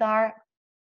 but these are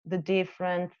the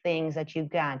different things that you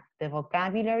got: the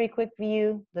vocabulary quick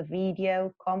view, the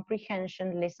video,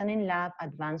 comprehension, listening lab,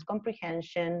 advanced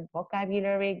comprehension,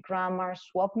 vocabulary, grammar,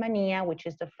 Swap Mania, which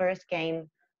is the first game,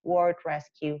 word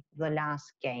rescue, the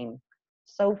last game.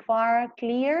 So far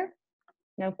clear?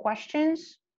 No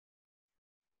questions?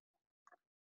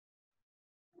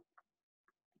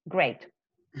 Great.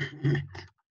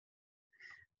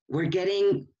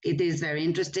 It is very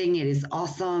interesting. It is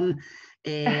awesome.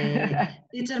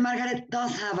 Teacher Margaret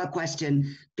does have a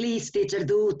question. Please, teacher,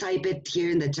 do type it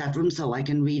here in the chat room so I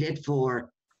can read it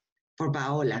for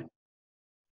Paola.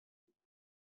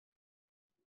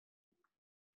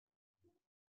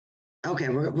 Okay,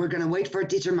 we're going to wait for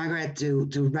teacher Margaret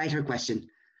to write her question.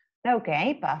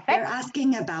 Okay, perfect. They're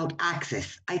asking about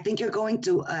access. I think you're going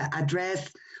to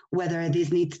address whether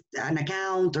this needs an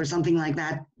account or something like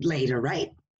that later,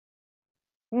 right?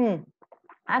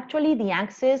 Actually, the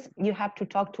access, you have to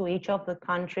talk to each of the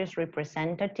country's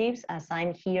representatives, as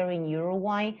I'm here in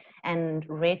Uruguay, and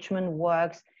Richmond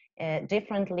works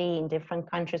differently in different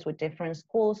countries with different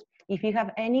schools. If you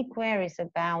have any queries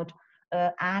about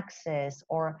access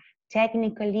or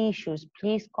technical issues,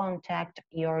 please contact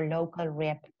your local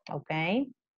rep, okay?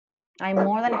 I'm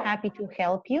more than happy to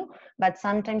help you, but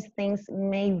sometimes things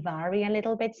may vary a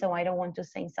little bit, so I don't want to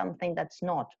say something that's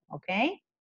not, okay?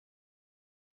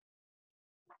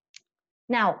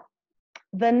 Now,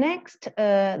 the next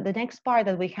part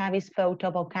that we have is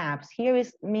photo vocabs. Here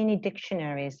is mini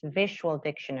dictionaries, visual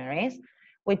dictionaries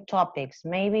with topics.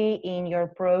 Maybe in your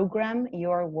program,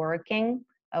 you're working,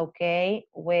 okay,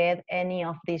 with any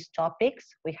of these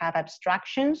topics. We have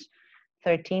abstractions,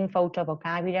 13 photo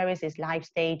vocabularies is life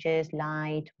stages,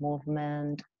 light,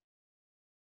 movement.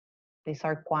 These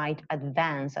are quite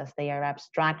advanced as they are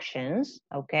abstractions,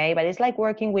 okay? But it's like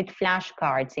working with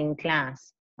flashcards in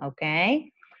class,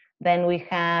 okay? Then we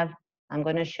have, I'm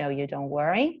gonna show you, don't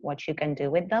worry, what you can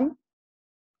do with them.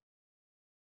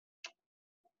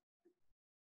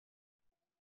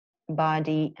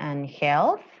 Body and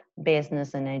health,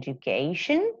 business and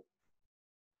education,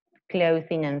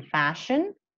 clothing and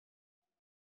fashion.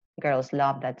 Girls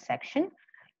love that section.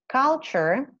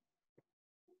 Culture,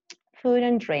 food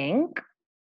and drink,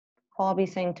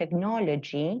 hobbies and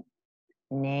technology,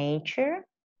 nature,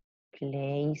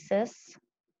 places,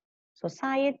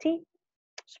 society,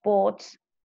 sports,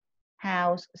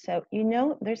 house. So, you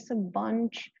know, there's a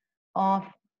bunch of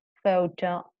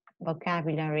photo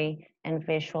vocabulary and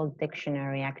visual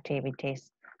dictionary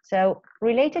activities. So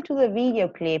related to the video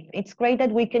clip, it's great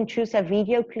that we can choose a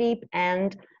video clip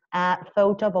and a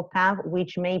photo vocab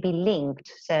which may be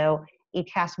linked. So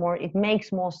it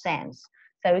makes more sense.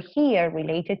 So here,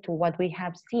 related to what we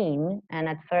have seen, and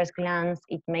at first glance,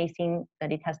 it may seem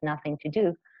that it has nothing to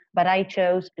do, but I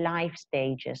chose life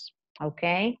stages,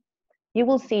 okay? You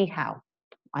will see how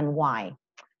and why.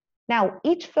 Now,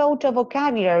 each photo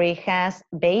vocabulary has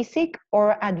basic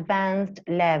or advanced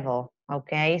level,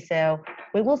 okay? So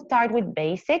we will start with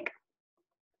basic,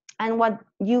 and what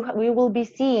we will be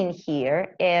seeing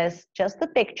here is just the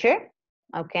picture,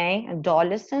 okay?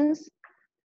 Adolescence,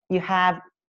 you have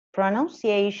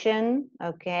pronunciation,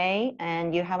 okay,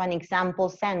 and you have an example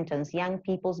sentence. Young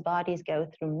people's bodies go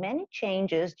through many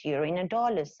changes during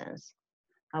adolescence,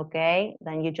 okay?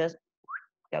 Then you just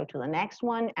go to the next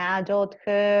one,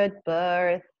 adulthood,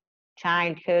 birth,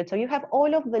 childhood. So you have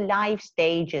all of the life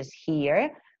stages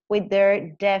here with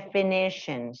their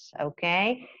definitions,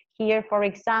 okay? Here, for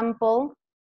example,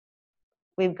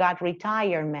 we've got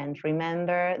retirement.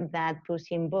 Remember that Puss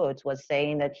in Boots was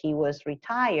saying that he was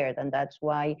retired, and that's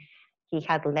why he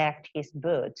had left his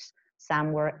boots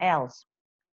somewhere else.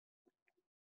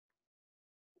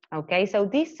 Okay, so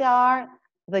these are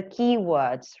the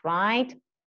keywords, right?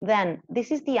 Then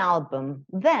this is the album.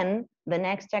 Then the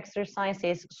next exercise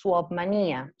is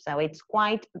Swapmania. So it's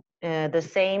quite the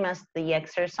same as the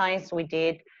exercise we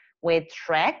did with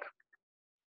Shrek.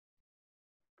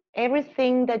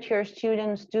 Everything that your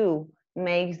students do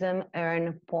makes them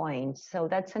earn points. So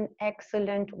that's an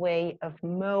excellent way of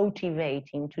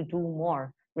motivating to do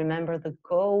more. Remember the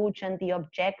coach and the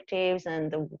objectives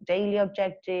and the daily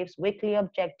objectives, weekly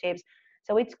objectives.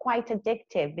 So it's quite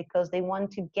addictive because they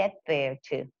want to get there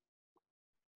too.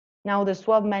 Now the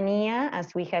Swapmania,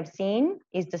 as we have seen,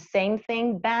 is the same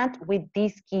thing, but with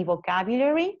this key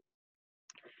vocabulary.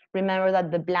 Remember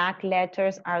that the black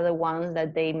letters are the ones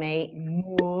that they may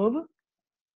move.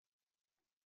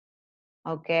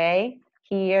 Okay,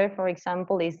 here, for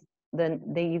example, is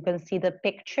you can see the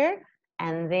picture,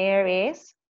 and there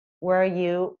is where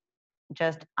you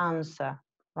just answer,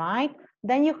 right?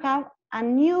 Then you have a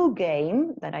new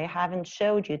game that I haven't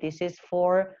showed you. This is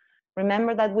for,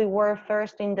 remember that we were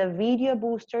first in the video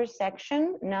booster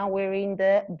section. Now we're in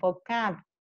the vocab,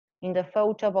 in the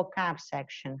photo vocab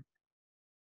section.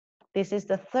 This is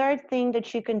the third thing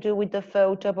that you can do with the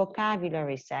photo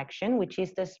vocabulary section, which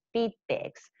is the speed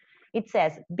picks. It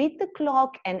says, beat the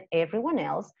clock and everyone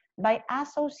else by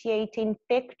associating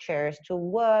pictures to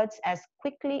words as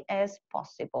quickly as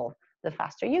possible. The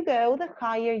faster you go, the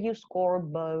higher you score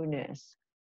bonus.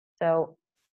 So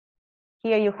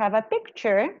here you have a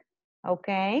picture,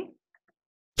 okay?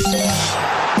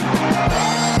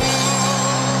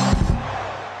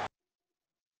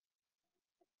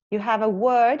 You have a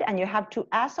word and you have to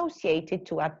associate it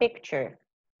to a picture.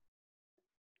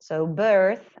 So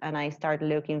birth, and I start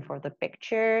looking for the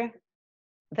picture.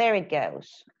 There it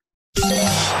goes.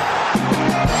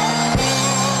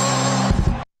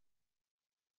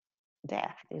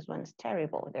 Death, this one's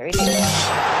terrible. There it is.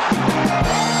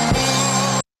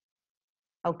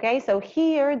 Okay, so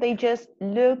here they just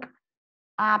look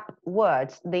up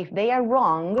words. If they are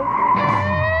wrong,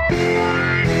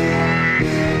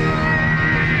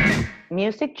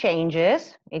 music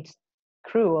changes. It's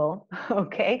cruel,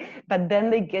 okay? But then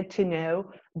they get to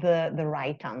know the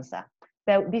right answer.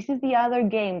 So this is the other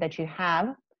game that you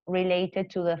have related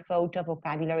to the photo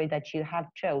vocabulary that you have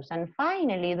chosen. And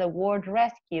finally, the word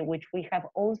rescue, which we have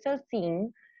also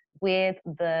seen with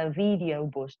the video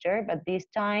booster, but this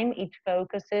time it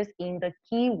focuses in the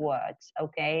keywords,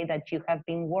 okay, that you have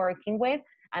been working with.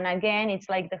 And again, it's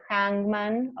like the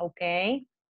hangman, okay?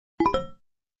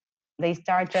 They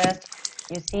start just,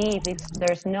 you see, if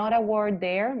there's not a word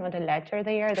there, not a letter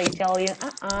there, they tell you,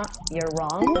 you're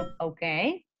wrong,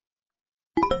 okay?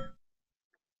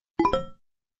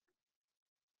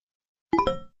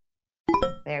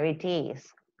 There it is.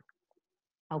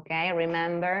 Okay,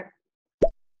 remember,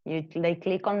 they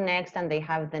click on next and they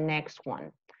have the next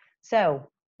one. So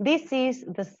this is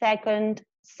the second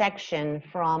section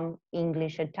from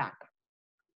English Attack,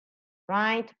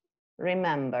 right?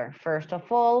 Remember, first of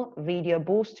all, video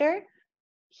booster.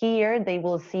 Here they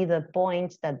will see the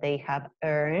points that they have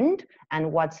earned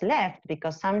and what's left,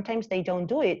 because sometimes they don't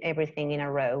do it everything in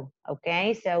a row,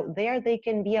 okay? So there they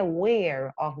can be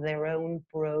aware of their own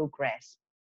progress.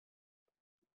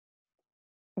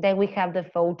 Then we have the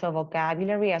photo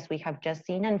vocabulary, as we have just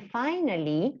seen. And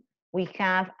finally, we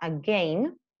have a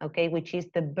game, okay, which is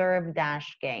the verb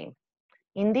dash game.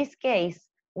 In this case,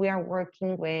 we are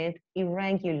working with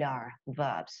irregular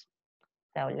verbs.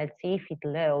 So let's see if it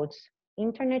loads.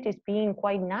 Internet is being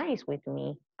quite nice with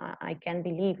me. I can't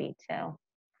believe it. So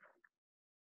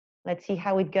let's see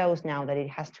how it goes now that it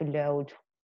has to load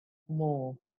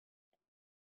more.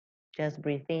 Just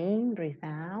breathe in, breathe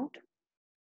out.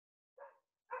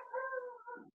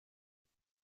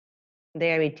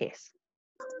 There it is.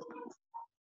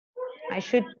 I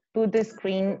should put the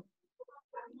screen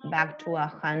back to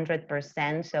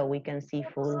 100% so we can see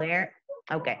full there.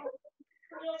 Okay.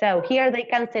 So here they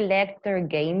can select their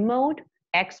game mode,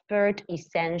 expert,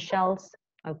 essentials,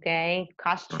 okay,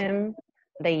 custom.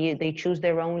 They choose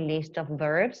their own list of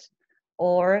verbs,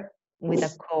 or with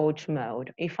a coach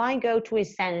mode. If I go to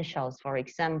essentials, for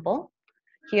example,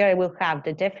 here I will have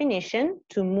the definition: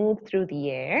 to move through the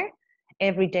air.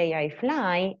 Every day I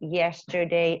fly.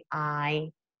 Yesterday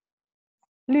I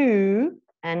flew,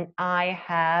 and I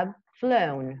have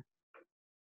flown.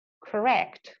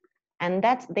 Correct. And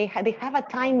that's they have a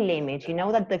time limit, you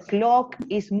know, that the clock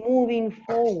is moving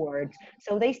forward.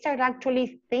 So they start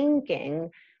actually thinking,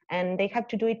 and they have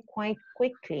to do it quite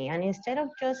quickly. And instead of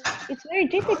just, it's very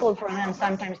difficult for them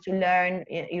sometimes to learn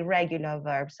irregular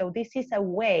verbs. So this is a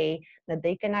way that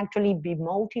they can actually be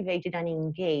motivated and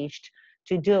engaged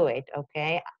to do it,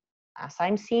 okay? As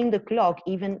I'm seeing the clock,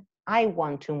 even I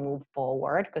want to move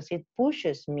forward because it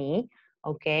pushes me,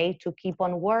 okay, to keep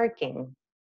on working.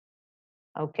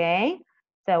 Okay,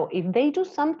 so if they do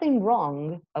something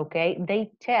wrong, okay,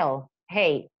 they tell,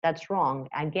 hey, that's wrong.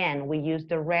 Again, we use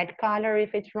the red color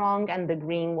if it's wrong and the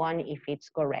green one if it's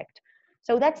correct.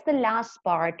 So that's the last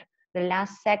part, the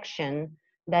last section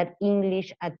that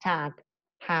English Attack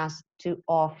has to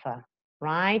offer,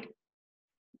 right?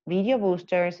 Video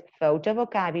boosters, photo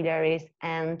vocabularies,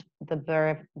 and the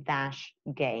verb dash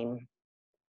game.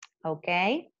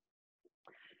 Okay?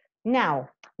 Now,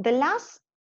 the last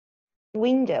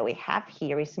window we have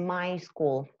here is My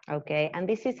School, okay? And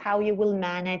this is how you will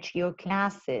manage your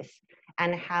classes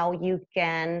and how you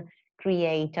can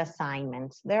create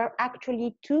assignments. There are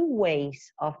actually two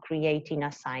ways of creating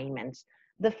assignments.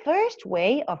 The first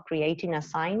way of creating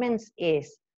assignments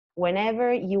is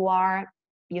whenever you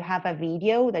have a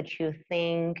video that you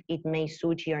think it may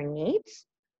suit your needs,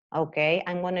 okay?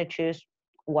 I'm gonna choose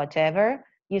whatever.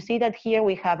 You see that here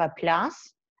we have a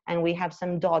plus and we have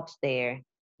some dots there.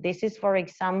 This is, for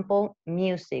example,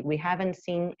 music. We haven't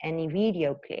seen any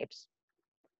video clips,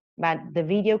 but the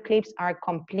video clips are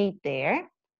complete there.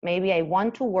 Maybe I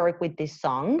want to work with this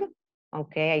song.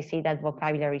 Okay, I see that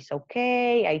vocabulary is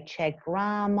okay. I check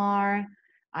grammar.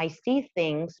 I see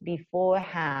things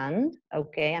beforehand.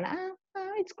 Okay, and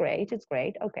it's great, it's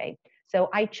great. Okay, so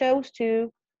I chose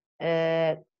to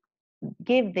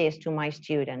give this to my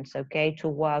students, okay, to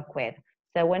work with.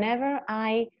 So whenever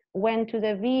I went to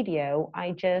the video,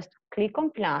 I just click on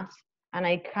plus and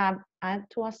I have add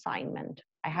to assignment.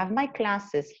 I have my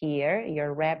classes here.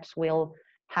 Your reps will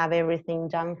have everything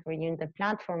done for you in the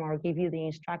platform or give you the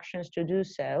instructions to do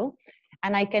so.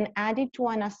 And I can add it to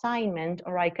an assignment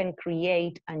or I can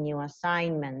create a new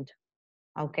assignment.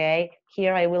 Okay,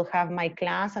 here I will have my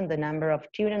class and the number of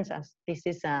students, as this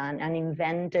is an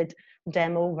invented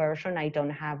demo version. I don't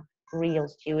have real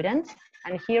students.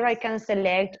 And here I can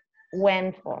select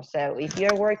when for. So if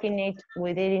you're working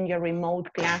with it in your remote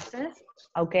classes,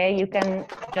 okay, you can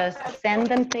just send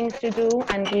them things to do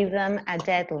and give them a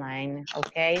deadline,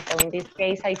 okay? So in this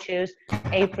case, I choose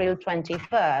April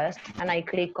 21st and I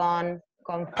click on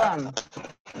confirm.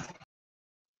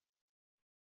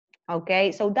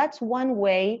 Okay, so that's one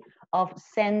way of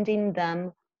sending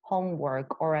them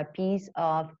homework or a piece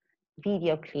of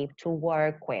video clip to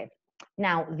work with.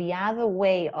 Now, the other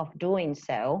way of doing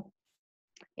so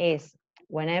is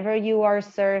whenever you are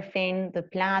surfing the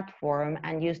platform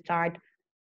and you start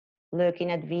looking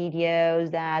at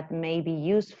videos that may be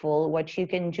useful, what you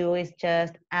can do is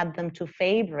just add them to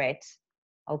favorites,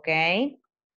 okay?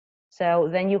 So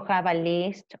then you have a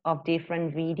list of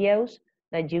different videos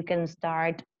that you can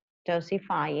start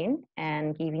dosifying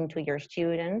and giving to your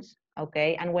students,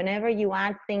 okay? And whenever you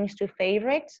add things to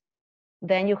favorites,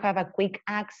 then you have a quick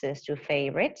access to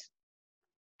favorites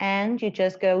and you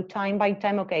just go time by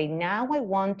time, okay, now I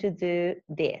want to do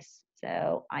this.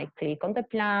 So I click on the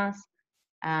plus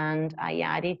and I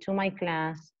add it to my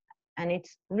class and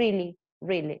it's really,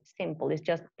 really simple. It's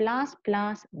just plus,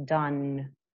 plus, done,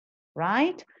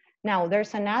 right? Now,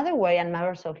 there's another way, a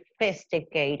more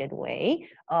sophisticated way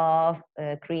of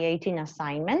creating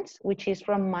assignments, which is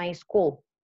from My School.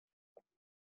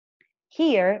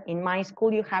 Here in My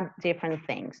School, you have different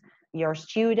things. Your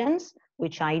students,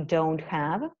 which I don't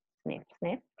have, sniff,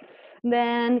 sniff.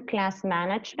 Then class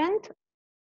management,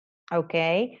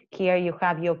 Okay, here you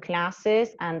have your classes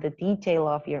and the detail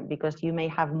of your, because you may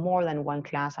have more than one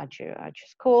class at your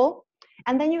school.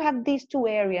 And then you have these two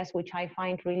areas, which I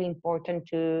find really important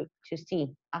to see,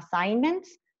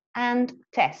 assignments and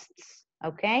tests,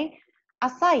 okay?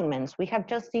 Assignments, we have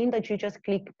just seen that you just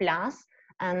click plus,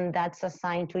 and that's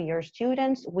assigned to your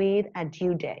students with a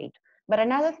due date. But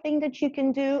another thing that you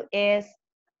can do is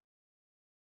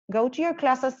go to your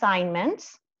class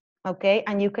assignments, okay,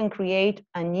 and you can create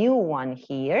a new one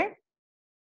here.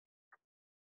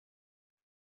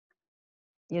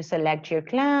 You select your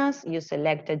class, you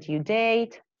select a due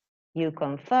date, you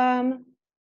confirm,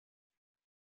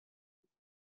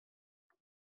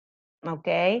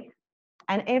 okay?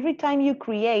 And every time you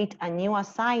create a new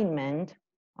assignment,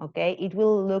 okay, it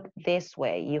will look this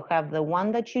way. You have the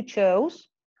one that you chose,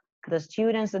 the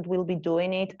students that will be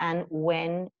doing it, and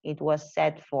when it was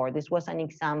set for. This was an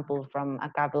example from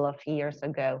a couple of years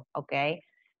ago, okay?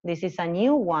 This is a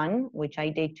new one, which I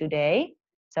did today.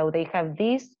 So they have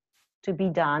this to be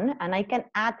done, and I can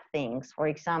add things. For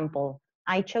example,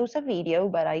 I chose a video,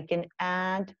 but I can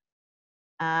add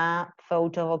a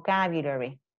photo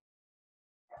vocabulary.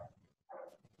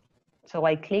 So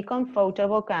I click on photo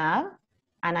vocab,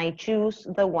 and I choose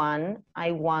the one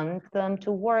I want them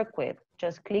to work with.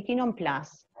 Just clicking on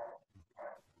plus.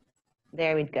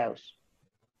 There it goes.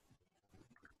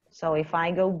 So if I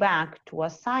go back to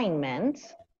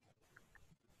assignments,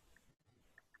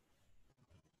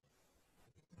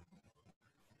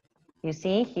 you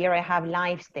see here I have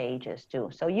live stages too.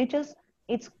 So you just,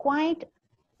 it's quite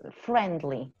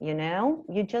friendly, you know,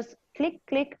 you just click,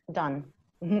 click, done.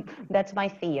 That's my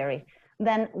theory.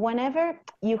 Then whenever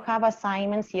you have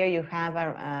assignments here, you have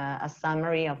a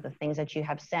summary of the things that you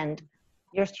have sent,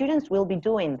 your students will be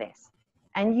doing this,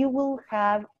 and you will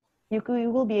have, you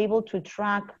will be able to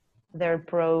track their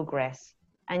progress,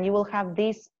 and you will have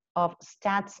this of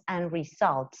stats and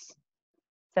results.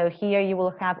 So here you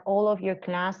will have all of your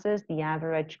classes, the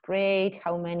average grade,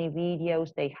 how many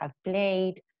videos they have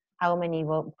played, how many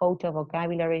photo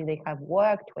vocabulary they have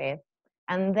worked with.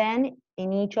 And then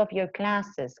in each of your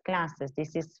classes,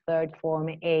 this is third form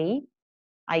A,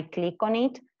 I click on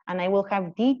it and I will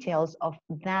have details of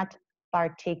that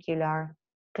particular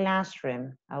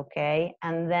classroom, okay?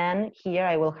 And then here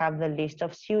I will have the list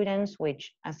of students,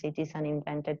 which as it is an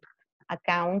invented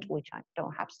account, which I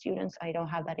don't have students, I don't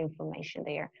have that information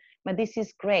there. But this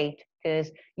is great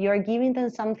because you're giving them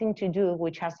something to do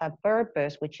which has a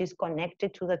purpose, which is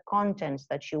connected to the contents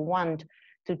that you want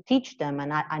to teach them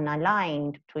and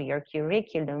aligned to your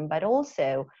curriculum, but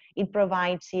also it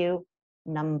provides you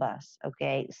numbers,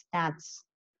 okay, stats,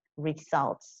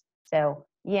 results. So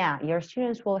yeah, your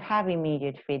students will have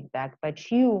immediate feedback, but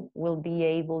you will be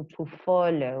able to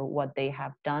follow what they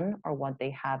have done or what they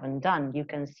haven't done. You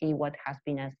can see what has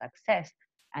been a success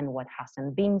and what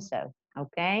hasn't been so,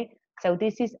 okay? So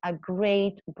this is a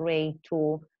great, great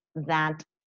tool that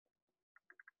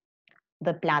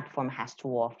the platform has to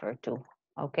offer too,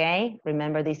 okay?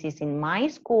 Remember, this is in my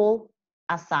school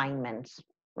assignments,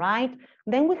 right?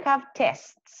 Then we have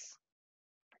tests.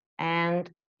 And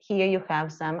here you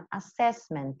have some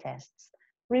assessment tests.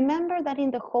 Remember that in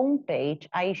the home page,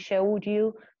 I showed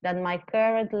you that my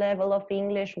current level of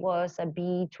English was a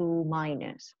B2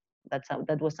 minus.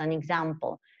 That was an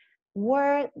example.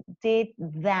 Where did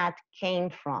that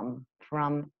came from?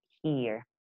 From here,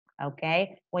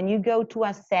 okay? When you go to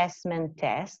assessment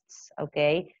tests,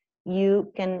 okay,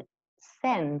 you can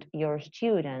send your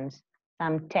students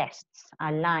some tests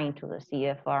aligned to the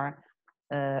CFR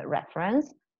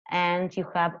reference, and you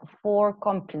have 4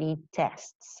 complete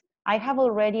tests. I have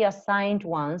already assigned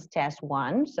once, test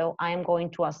 1, so I'm going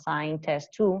to assign test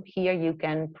 2. Here you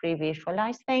can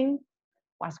pre-visualize things.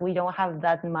 As we don't have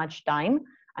that much time,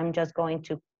 I'm just going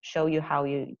to show you how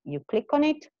you click on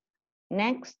it.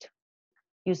 Next,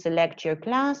 you select your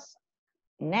class.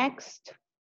 Next.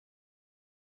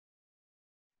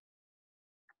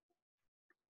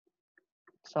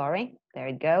 Sorry, there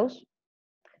it goes.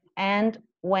 And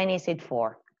when is it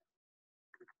for?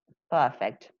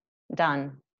 Perfect,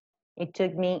 done. It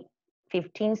took me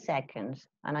 15 seconds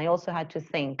and I also had to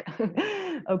think.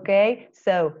 Okay,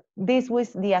 so this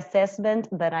was the assessment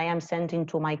that I am sending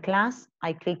to my class.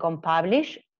 I click on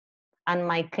publish and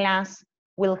my class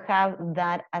will have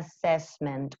that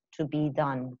assessment to be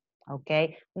done.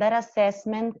 Okay, that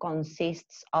assessment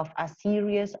consists of a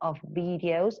series of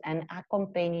videos and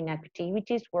accompanying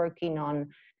activities working on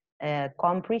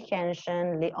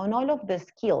comprehension, on all of the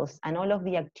skills and all of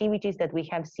the activities that we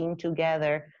have seen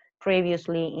together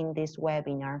previously in this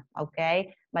webinar,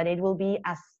 okay? But it will be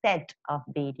a set of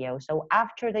videos. So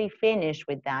after they finish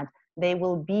with that, they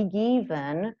will be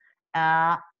given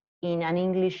in an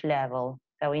English level.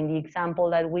 So in the example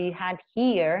that we had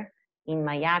here, in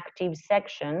my active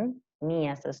section, me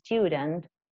as a student,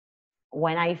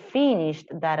 when I finished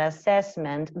that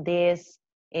assessment, this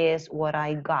is what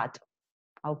I got,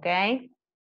 okay?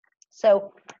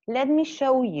 So let me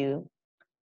show you.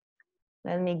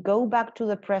 Let me go back to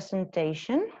the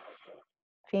presentation.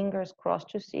 Fingers crossed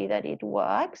to see that it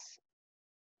works.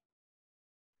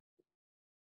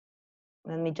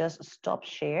 Let me just stop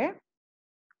share.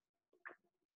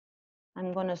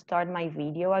 I'm gonna start my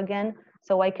video again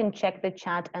so I can check the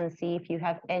chat and see if you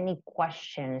have any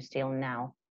questions till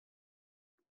now.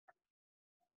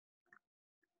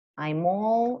 I'm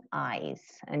all eyes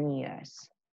and ears.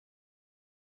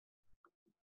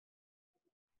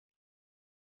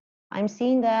 I'm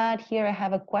seeing that here I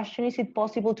have a question. Is it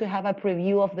possible to have a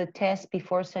preview of the test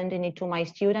before sending it to my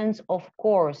students? Of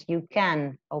course, you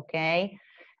can, okay?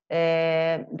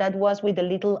 That was with the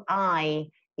little I.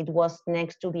 It was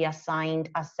next to the assigned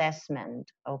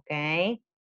assessment, okay?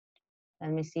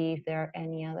 Let me see if there are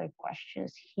any other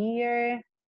questions here.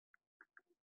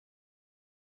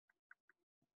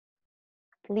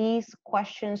 Please,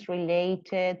 questions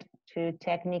related to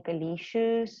technical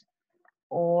issues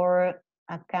or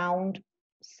account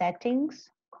settings,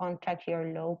 contact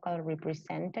your local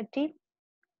representative.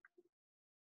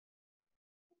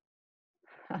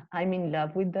 I'm in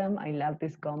love with them. I love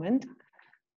this comment.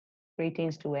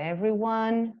 Greetings to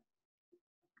everyone.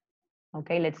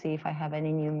 Okay, let's see if I have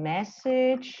any new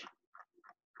message.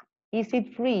 Is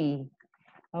it free?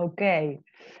 Okay.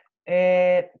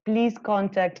 Please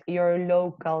contact your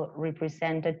local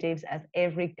representatives, as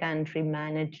every country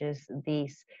manages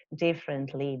this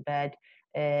differently. But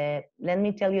let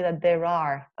me tell you that there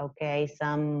are, okay,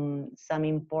 some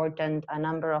important, a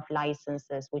number of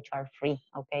licenses which are free,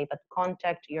 okay? But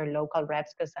contact your local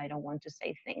reps, because I don't want to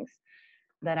say things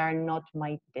that are not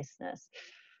my business.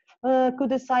 Could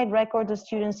the site record the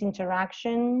students'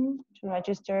 interaction to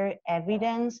register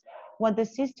evidence? What the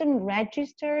system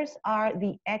registers are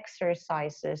the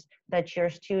exercises that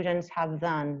your students have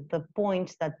done, the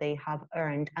points that they have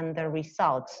earned, and the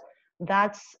results.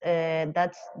 That's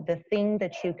the thing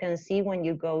that you can see when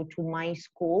you go to My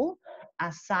School,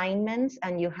 assignments,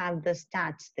 and you have the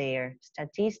stats there,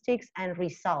 statistics and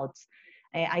results.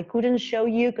 I couldn't show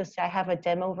you because I have a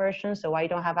demo version, so I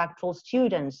don't have actual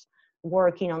students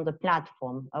working on the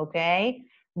platform, okay?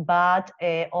 But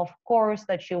of course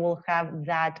that you will have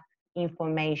that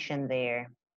information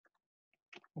there.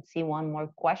 Let's see one more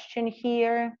question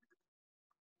here.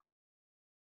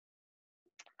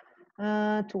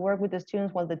 To work with the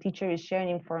students while the teacher is sharing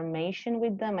information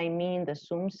with them, I mean the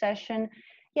Zoom session.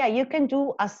 Yeah, you can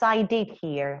do as I did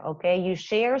here, okay? You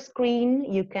share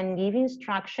screen, you can give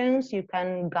instructions, you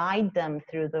can guide them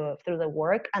through the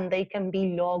work, and they can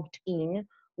be logged in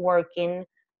working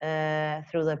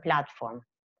through the platform,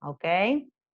 okay?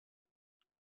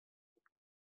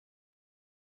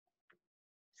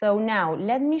 So now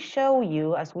let me show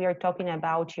you, as we are talking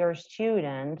about your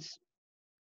students,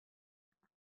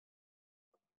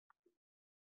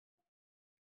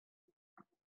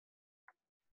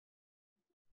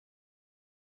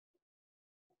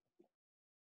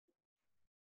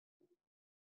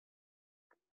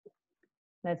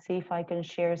 let's see if I can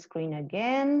share screen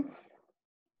again.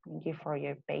 Thank you for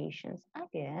your patience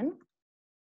again.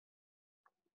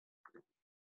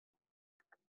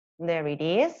 There it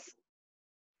is.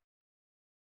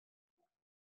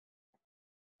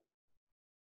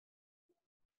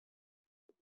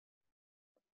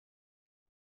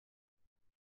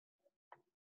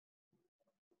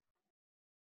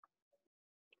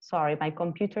 Sorry, my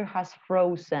computer has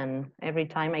frozen. Every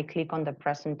time I click on the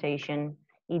presentation,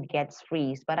 it gets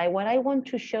freeze. But what I want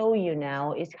to show you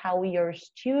now is how your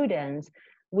students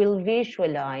will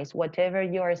visualize whatever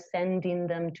you are sending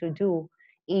them to do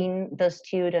in the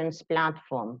students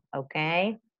platform,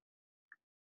 okay?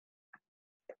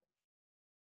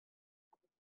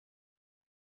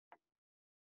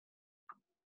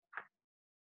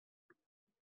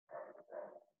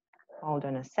 Hold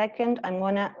on a second. I'm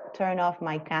gonna turn off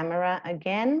my camera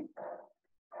again.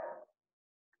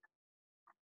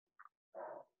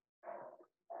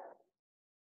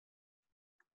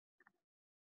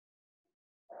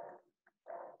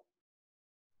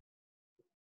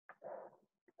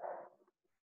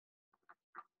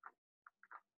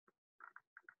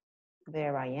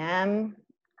 There I am.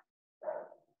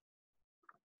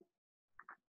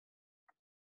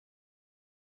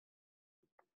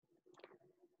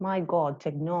 My God,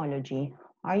 technology.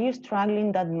 Are you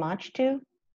struggling that much too?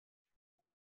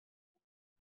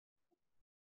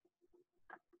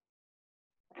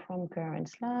 From current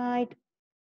slide.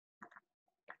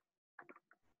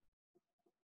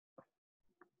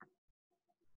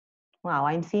 Wow,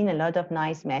 I'm seeing a lot of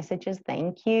nice messages.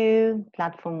 Thank you.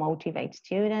 Platform motivates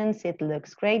students. It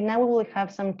looks great. Now we will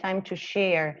have some time to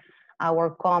share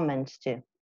our comments too.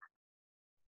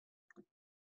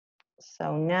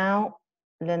 So now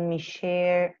let me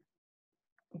share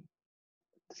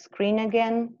screen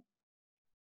again.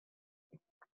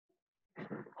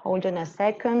 Hold on a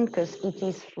second because it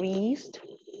is freezed.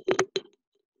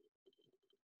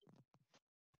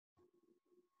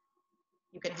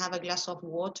 You can have a glass of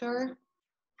water.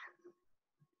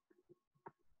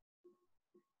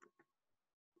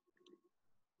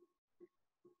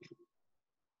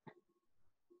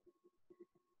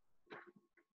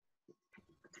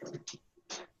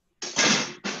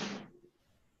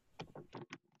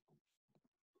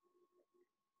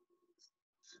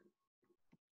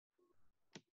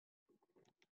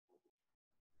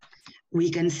 We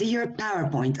can see your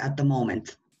PowerPoint at the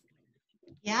moment.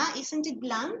 Yeah, isn't it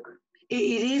blank? It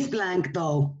is blank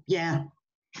though, yeah.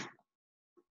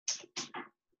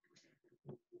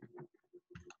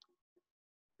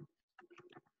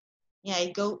 Yeah,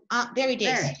 it go, there it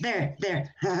is. There.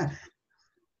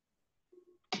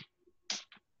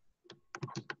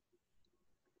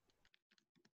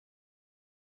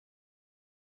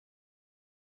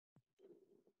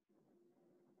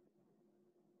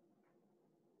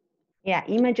 Yeah,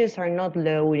 images are not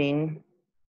loading.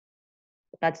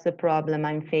 That's the problem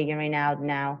I'm figuring out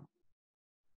now.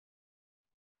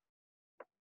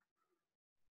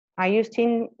 Are you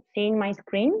still seeing my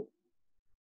screen?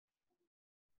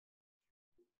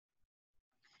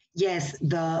 Yes,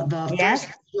 the Yes?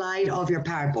 first slide of your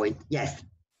PowerPoint, yes.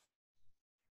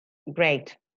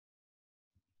 Great.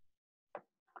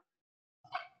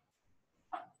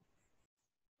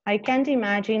 I can't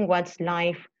imagine what's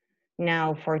life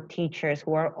now for teachers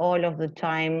who are all of the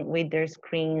time with their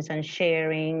screens and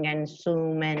sharing and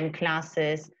Zoom and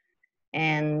classes,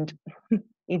 and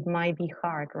it might be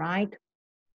hard, right?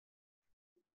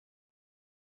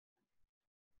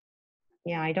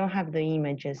 Yeah, I don't have the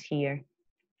images here.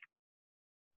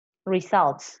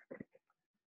 Results.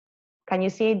 Can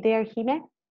you see it there, Hime?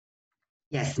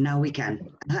 Yes, now we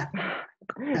can.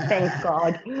 Thanks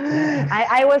God.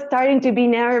 I was starting to be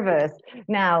nervous.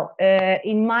 Now,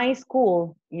 in my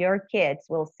school, your kids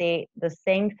will see the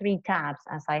same 3 tabs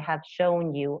as I have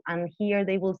shown you, and here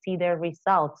they will see their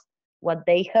results, what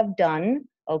they have done,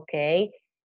 okay,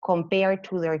 compared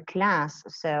to their class.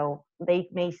 So they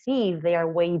may see if they are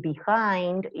way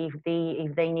behind, if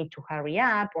they need to hurry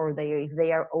up, or if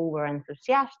they are over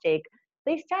enthusiastic.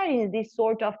 They start in this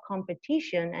sort of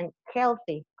competition, and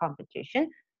healthy competition,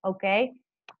 okay,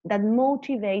 that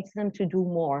motivates them to do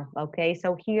more, okay?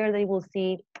 So here they will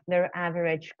see their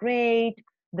average grade,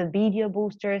 the video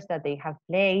boosters that they have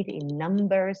played in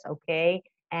numbers, okay?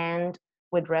 And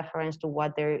with reference to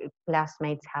what their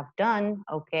classmates have done,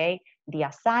 okay? The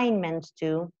assignments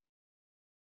too,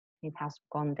 it has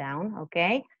gone down,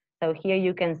 okay? So here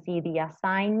you can see the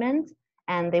assignments,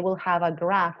 and they will have a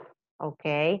graph,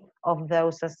 okay, of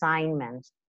those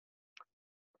assignments.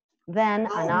 Then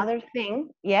another thing,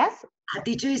 yes? A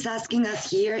teacher is asking us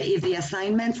here if the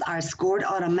assignments are scored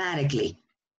automatically.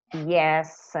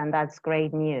 Yes, and that's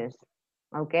great news.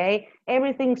 Okay,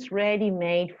 everything's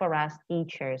ready-made for us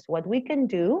teachers. What we can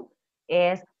do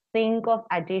is think of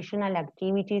additional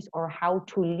activities or how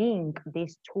to link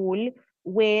this tool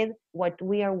with what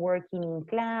we are working in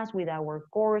class, with our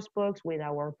course books, with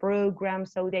our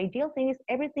programs. So the ideal thing is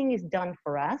everything is done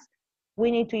for us.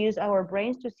 We need to use our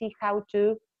brains to see how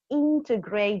to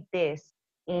integrate this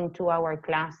into our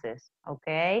classes,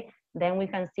 okay? Then we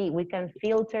can see, we can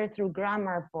filter through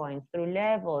grammar points, through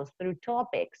levels, through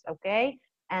topics, okay?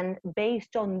 And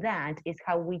based on that is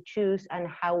how we choose and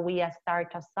how we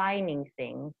start assigning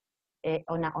things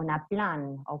on a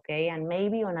plan, okay? And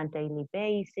maybe on a daily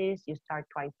basis, you start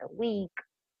twice a week,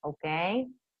 okay?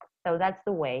 So that's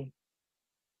the way.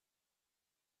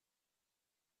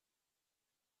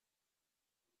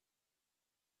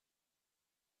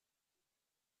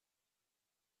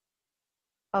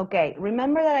 Okay,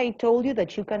 remember that I told you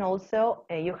that you can also,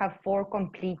 you have 4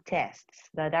 complete tests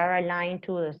that are aligned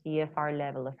to the CFR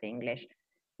level of English.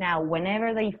 Now,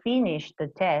 whenever they finish the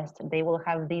test, they will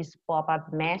have this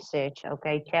pop-up message,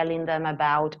 okay, telling them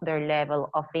about their level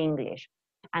of English.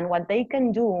 And what they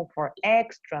can do for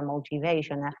extra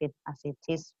motivation, as it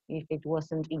is, if it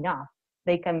wasn't enough,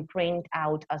 they can print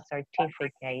out a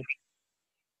certificate.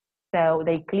 So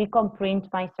they click on print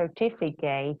my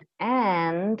certificate,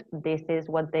 and this is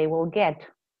what they will get.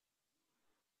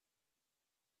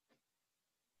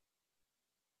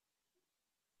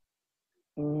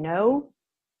 No.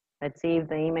 Let's see if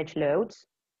the image loads.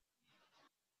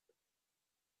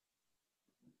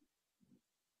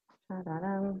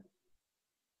 Ta-da-dum.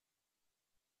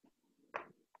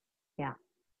 Yeah.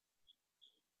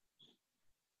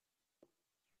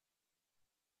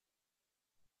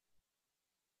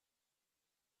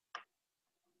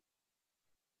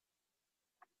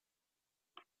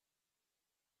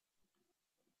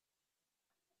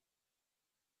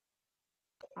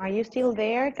 Are you still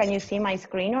there? Can you see my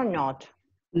screen or not?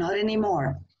 Not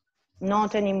anymore.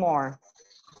 Not anymore.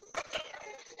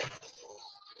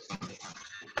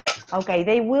 Okay,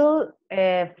 they will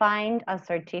find a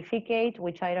certificate,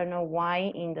 which I don't know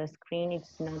why in the screen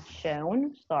it's not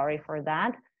shown. Sorry for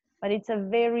that. But it's a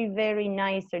very, very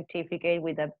nice certificate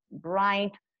with a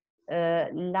bright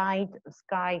light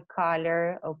sky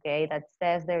color, okay, that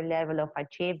says their level of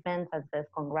achievement, that says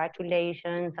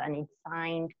congratulations, and it's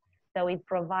signed. So it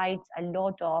provides a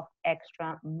lot of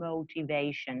extra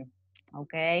motivation,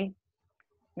 okay?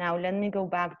 Now let me go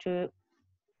back to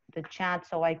the chat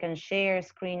so I can share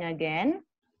screen again.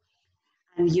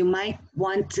 And you might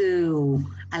want to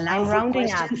allow I'm for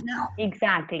rounding up. questions now.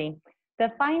 Exactly. The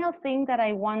final thing that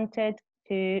I wanted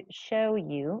to show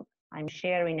you, I'm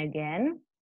sharing again.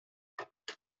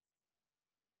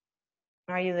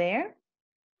 Are you there?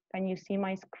 Can you see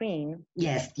my screen?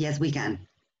 Yes, yes, we can.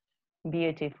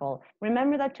 Beautiful.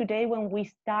 Remember that today when we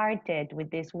started with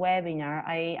this webinar,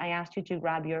 I asked you to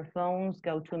grab your phones,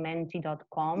 go to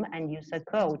menti.com and use a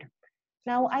code.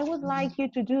 Now, I would like you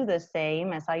to do the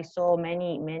same, as I saw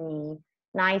many, many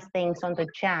nice things on the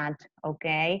chat,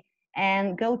 okay?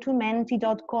 And go to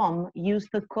menti.com, use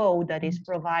the code that is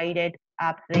provided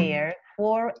up there,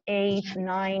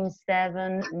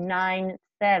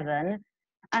 489797,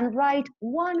 and write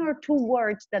 1 or 2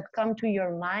 words that come to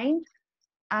your mind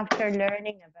after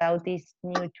learning about this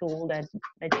new tool that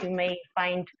you may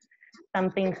find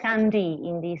something handy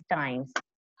in these times.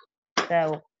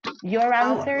 So your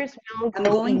answers will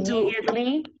go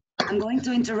immediately. I'm going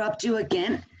to interrupt you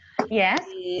again. Yes.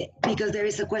 Because there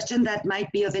is a question that might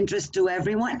be of interest to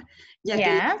everyone.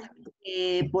 Yes.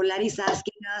 Polar is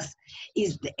asking us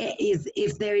is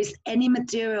if there is any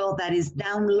material that is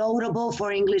downloadable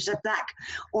for English Attack,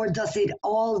 or does it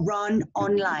all run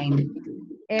online?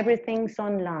 Everything's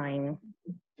online.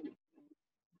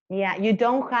 Yeah, you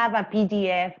don't have a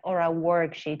PDF or a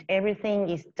worksheet. Everything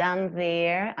is done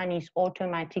there and is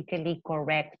automatically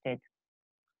corrected.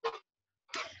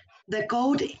 The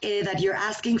code that you're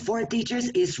asking for, teachers,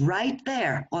 is right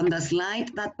there on the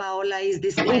slide that Paola is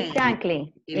displaying.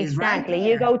 Exactly. It is exactly.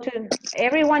 Right you go to,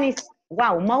 everyone is,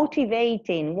 wow,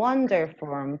 motivating,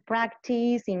 wonderful,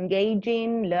 practice,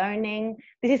 engaging, learning.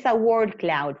 This is a word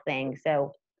cloud thing.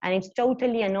 So, and it's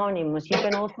totally anonymous. You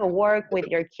can also work with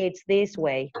your kids this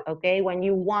way, okay? When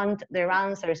you want their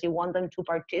answers, you want them to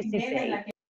participate.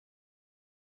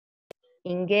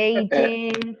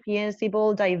 Engaging,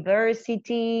 feasible,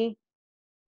 diversity.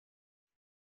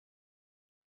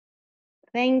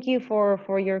 Thank you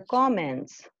for your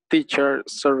comments. Teacher,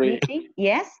 sorry.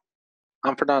 Yes?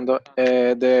 I'm Fernando.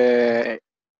 The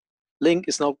link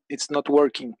is not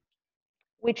working.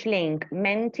 Which link?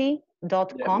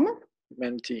 Menti.com? Yeah,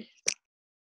 Menti.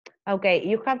 Okay,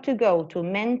 you have to go to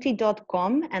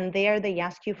menti.com and there they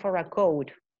ask you for a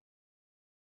code.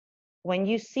 When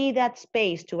you see that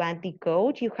space to add the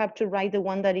code, you have to write the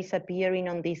one that is appearing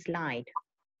on this slide.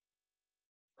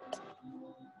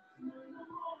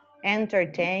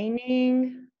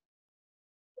 Entertaining.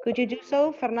 Could you do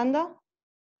so, Fernando?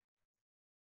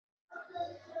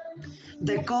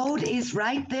 The code is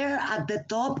right there at the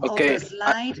top of Okay, the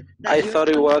slide. I thought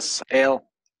it was L.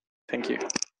 Thank you.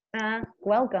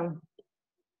 Welcome.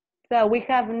 So we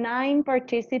have 9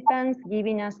 participants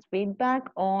giving us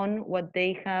feedback on what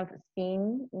they have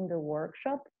seen in the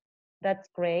workshop. That's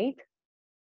great.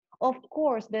 Of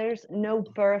course, there's no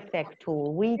perfect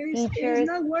tool. We teachers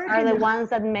are the ones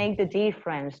that make the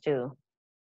difference too.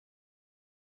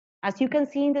 As you can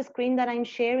see in the screen that I'm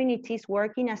sharing, it is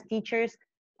working as teachers.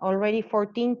 Already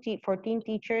 14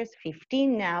 teachers,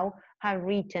 15 now, have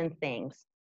written things.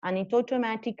 And it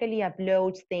automatically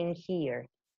uploads things here.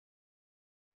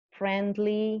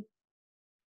 Friendly,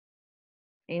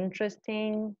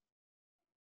 interesting,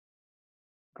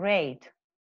 great.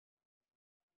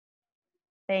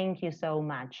 Thank you so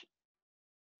much.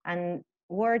 And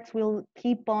words will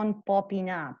keep on popping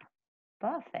up.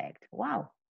 Perfect,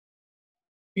 wow.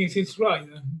 Yes, it's right.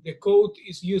 The code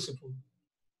is usable.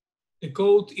 The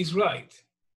code is right.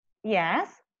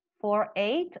 Yes,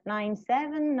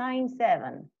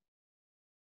 489797.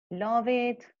 Love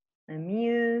it,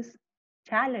 amuse,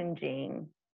 challenging.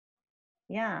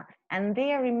 Yeah, and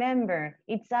there, remember,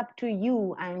 it's up to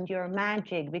you and your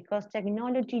magic, because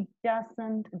technology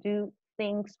doesn't do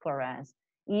things for us.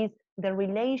 It's the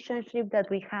relationship that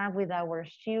we have with our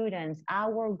students,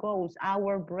 our goals,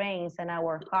 our brains, and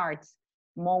our hearts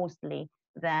mostly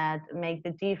that make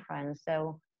the difference.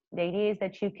 So the idea is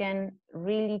that you can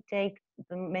really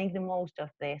make the most of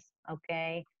this,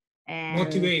 okay? And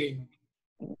Motivating.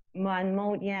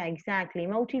 yeah, exactly.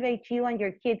 Motivate you and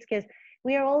your kids, because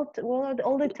we're all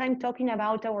the time talking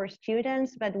about our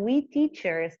students, but we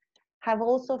teachers have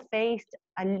also faced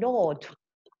a lot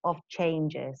of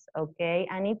changes, okay?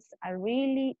 And it's a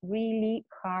really, really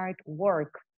hard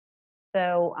work.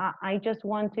 So I just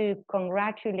want to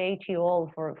congratulate you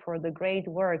all for the great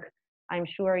work I'm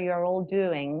sure you're all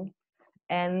doing.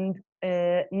 And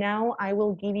now I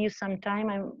will give you some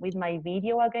time with my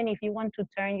video again. If you want to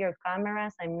turn your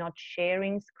cameras, I'm not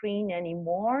sharing screen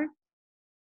anymore.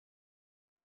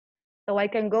 So I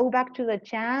can go back to the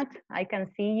chat. I can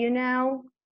see you now.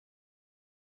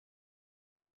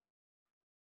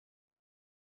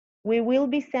 We will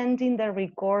be sending the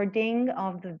recording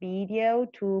of the video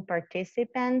to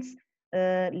participants.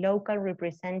 Local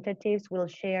representatives will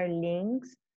share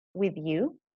links with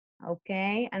you,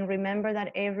 okay? And remember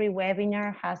that every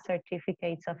webinar has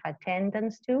certificates of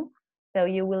attendance too, so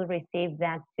you will receive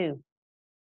that too.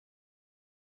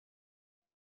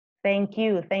 Thank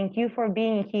you for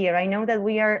being here. I know that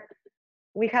we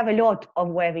have a lot of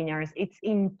webinars. It's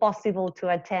impossible to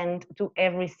attend to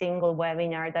every single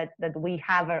webinar that we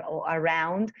have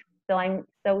around. So I'm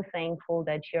so thankful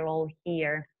that you're all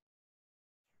here.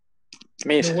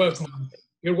 Miss, You're welcome.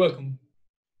 You're welcome.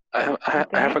 I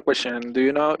have a question. Do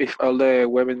you know if all the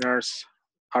webinars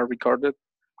are recorded?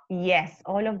 Yes,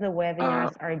 all of the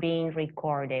webinars are being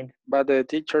recorded. But the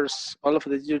teachers, all of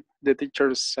the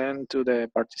teachers send to the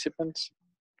participants?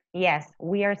 Yes,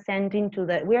 we are sending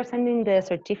the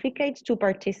certificates to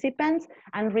participants,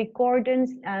 and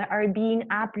recordings are being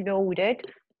uploaded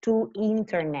to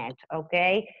internet,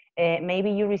 okay?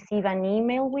 Maybe you receive an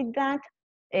email with that,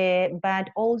 but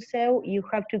also you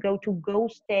have to go to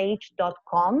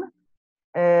gostage.com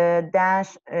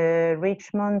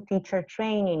Richmond teacher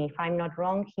training. If I'm not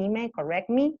wrong, Jime, correct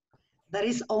me. That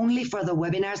is only for the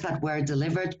webinars that were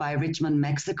delivered by Richmond,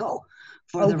 Mexico.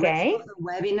 For the rest of the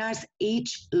webinars,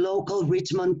 each local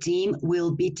Richmond team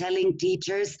will be telling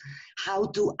teachers how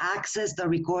to access the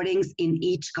recordings in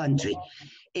each country.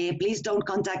 Please don't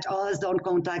contact us, don't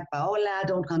contact Paola,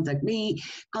 don't contact me.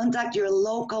 Contact your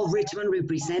local Richmond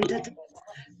representative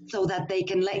so that they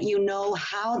can let you know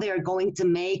how they're going to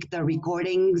make the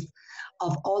recordings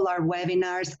of all our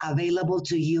webinars available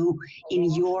to you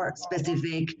in your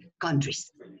specific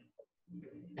countries.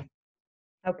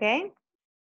 Okay.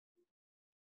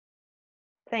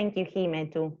 Thank you,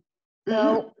 Jime, too.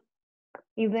 So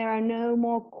if there are no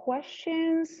more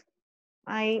questions,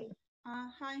 Hi,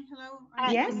 hello.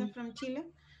 I'm Yes? Ana from Chile.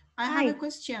 I Hi. have a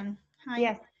question. Hi.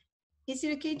 Yes. Is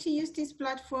it okay to use this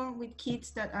platform with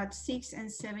kids that are 6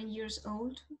 and 7 years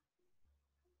old?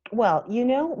 Well, you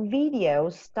know,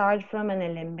 videos start from an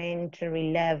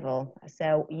elementary level,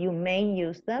 so you may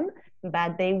use them,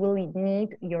 but they will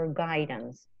need your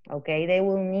guidance, okay? They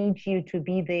will need you to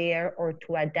be there or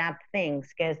to adapt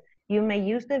things, because you may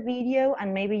use the video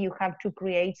and maybe you have to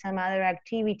create some other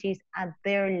activities at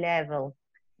their level,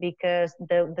 because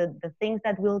the things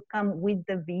that will come with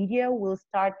the video will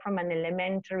start from an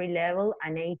elementary level,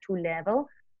 an A2 level.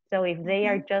 So if they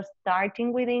are just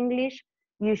starting with English,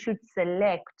 you should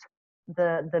select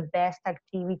the best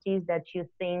activities that you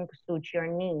think suit your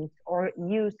needs, or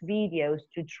use videos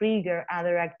to trigger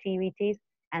other activities.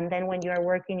 And then when you are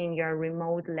working in your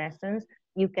remote lessons,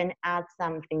 you can add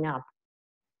something up.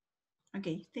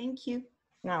 Okay, thank you.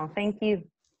 No, thank you.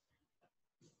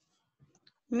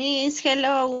 Miss,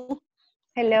 hello.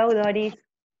 Hello, Doris.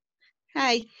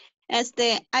 Hi.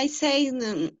 I say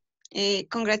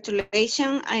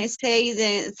congratulations. I say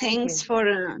the thanks for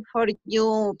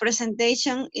your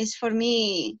presentation. Is for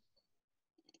me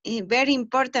very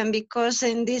important, because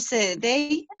in this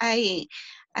day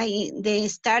they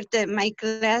started my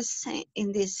class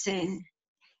in this in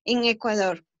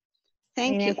Ecuador.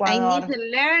 Thank you. I need to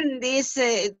learn this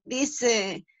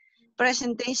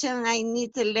presentation. I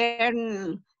need to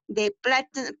learn the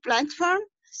platform.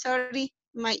 Sorry,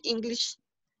 my English.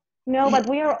 No, but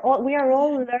we are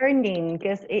all learning,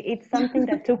 because it's something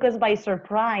that took us by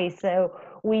surprise. So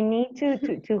we need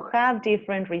to have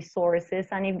different resources,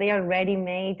 and if they are ready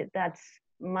made, that's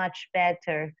much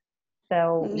better.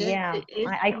 So yeah,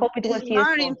 I hope it was useful.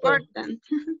 More important.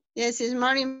 Yes, it's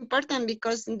more important,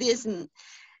 because this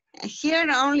here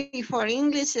only for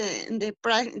English, the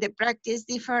practice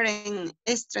different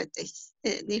strategies,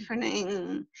 different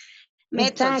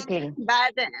methods. Exactly.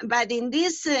 But in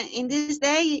this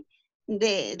day,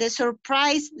 the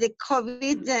surprise, the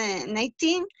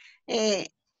COVID-19,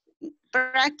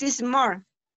 practice more.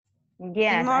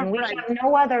 Yes, More and we right. have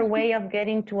no other way of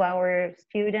getting to our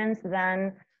students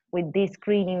than with this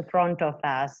screen in front of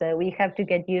us. So we have to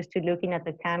get used to looking at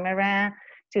the camera,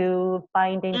 to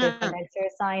finding different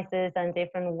exercises and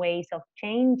different ways of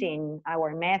changing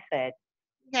our method.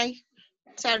 Okay,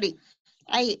 sorry.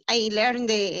 I learned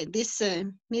this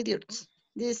mediums,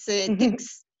 this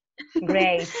text.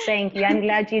 Great, thank you. I'm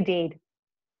glad you did.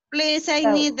 Please, I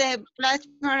So- need the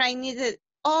platform. I need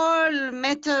all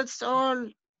methods, all.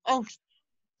 Oh,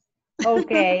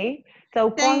 Okay,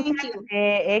 so Thank contact you.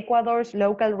 Ecuador's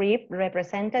local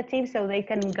representative so they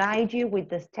can guide you with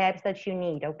the steps that you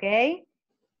need, okay?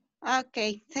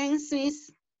 Okay, thanks, Miss.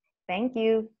 Thank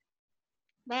you.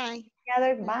 Bye.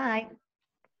 Bye.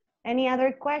 Any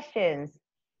other questions?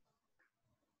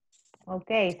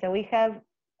 Okay, so we have,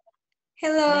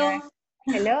 Hello,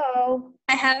 hello.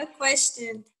 I have a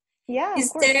question. Yeah, of Is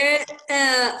course. there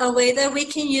a way that we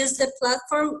can use the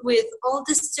platform with all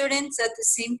the students at the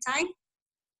same time?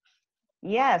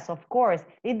 Yes, of course.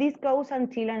 This goes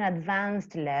until an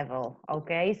advanced level,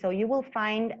 okay? So you will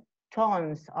find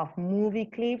tons of movie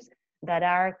clips that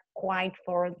are quite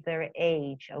for their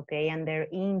age, okay, and their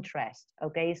interest,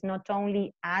 okay? It's not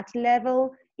only at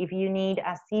level, if you need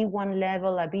a C1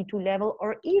 level, a B2 level,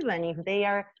 or even if they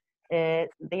are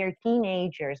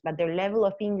teenagers, but their level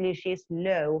of English is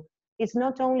low, it's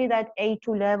not only that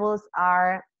A2 levels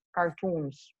are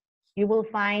cartoons. You will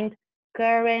find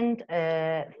current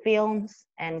films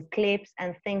and clips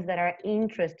and things that are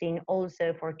interesting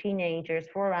also for teenagers,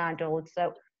 for adults.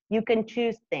 So you can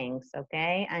choose things,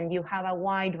 okay? And you have a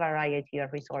wide variety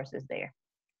of resources there.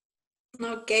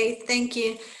 Okay, thank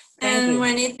you. Thank And you.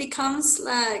 when it becomes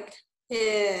like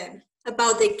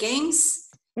about the games,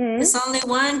 there's only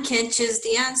one can choose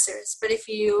the answers. But if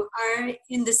you are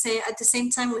in the same at the same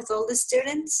time with all the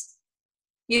students,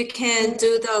 you can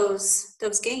do those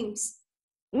games.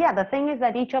 Yeah, the thing is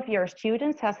that each of your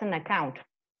students has an account,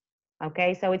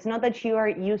 okay? So it's not that you are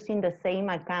using the same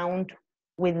account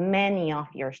with many of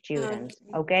your students,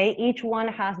 okay? Each one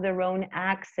has their own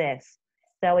access.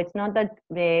 So it's not that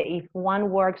if one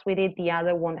works with it, the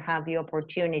other won't have the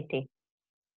opportunity.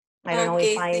 I don't know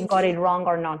if I got it wrong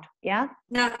or not, yeah?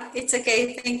 No, it's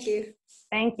okay, thank you.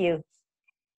 Thank you.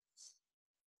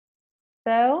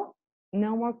 So,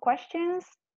 no more questions?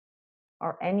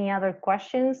 Or any other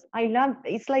questions? I love,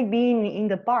 it's like being in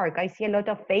the park. I see a lot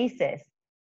of faces.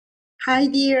 Hi,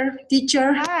 dear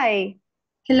teacher. Hi.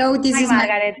 Hello, this Hi, is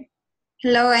Margaret.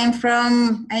 Hello, I'm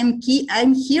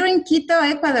here in Quito,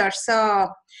 Ecuador.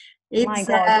 So it's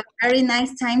a very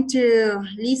nice time to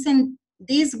listen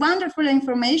this wonderful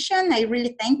information. I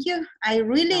really thank you. I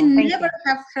really never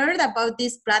have heard about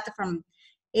this platform.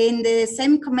 In the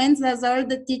same comments as all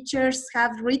the teachers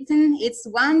have written, it's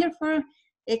wonderful,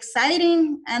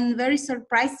 exciting, and very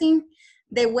surprising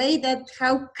the way that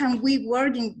how can we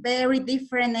work in very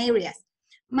different areas.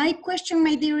 My question,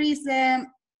 my dear, is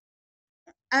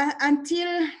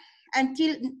until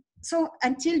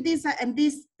this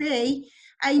day,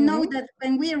 I know that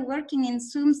when we are working in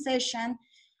Zoom session,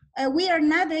 we are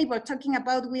not able talking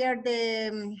about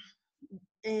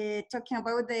talking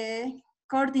about the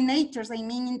coordinators. I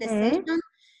mean, in the session,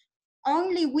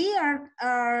 only we are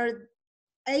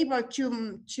able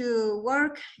to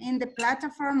work in the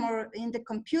platform or in the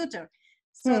computer.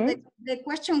 So the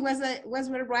question was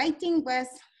we're writing was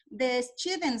the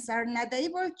students are not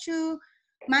able to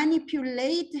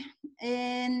manipulate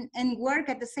and work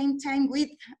at the same time with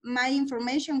my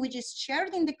information, which is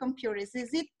shared in the computers.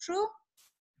 Is it true?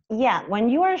 Yeah, when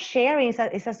you are sharing,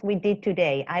 it's as we did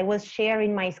today. I was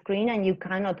sharing my screen and you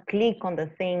cannot click on the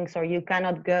things or you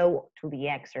cannot go to the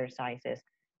exercises.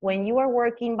 When you are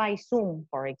working by Zoom,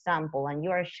 for example, and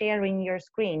you are sharing your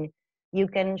screen, you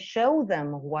can show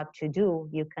them what to do,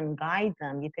 you can guide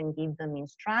them, you can give them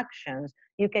instructions,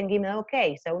 you can give them,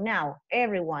 okay, so now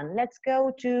everyone, let's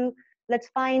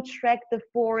find Shrek the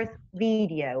Fourth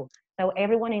video. So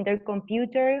everyone in their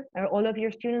computer, or all of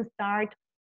your students start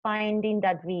finding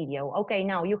that video. Okay,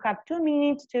 now you have 2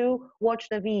 minutes to watch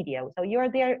the video. So you're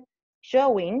there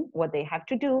showing what they have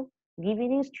to do,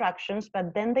 giving instructions,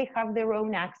 but then they have their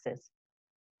own access.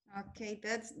 Okay,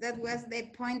 that was the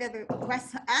point that I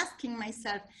was asking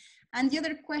myself. And the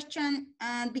other question,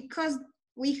 because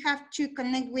we have to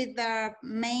connect with the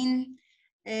main,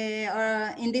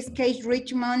 or in this case,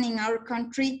 Richmond in our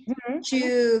country,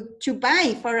 to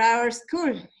buy for our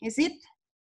school, is it?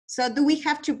 So do we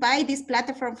have to buy this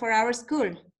platform for our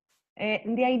school?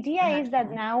 The idea is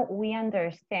that now we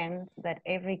understand that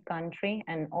every country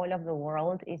and all of the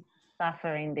world is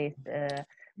suffering this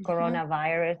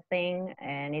coronavirus thing,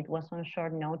 and it was on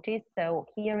short notice. So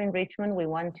here in Richmond, we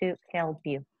want to help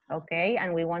you, okay?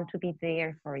 And we want to be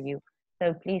there for you.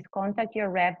 So please contact your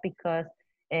rep because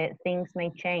things may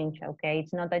change, okay?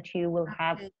 It's not that you will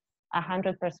have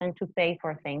 100% to pay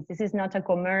for things. This is not a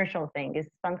commercial thing. It's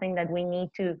something that we need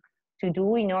to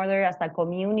do in order as a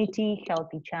community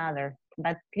help each other.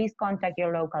 But please contact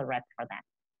your local rep for that.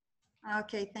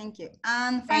 Okay, thank you.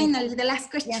 And finally, the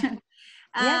last question.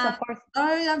 Yes, of course.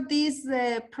 All of these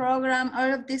program,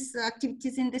 all of these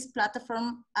activities in this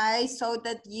platform, I saw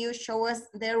that you show us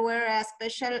there were a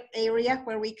special area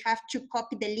where we have to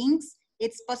copy the links.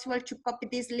 It's possible to copy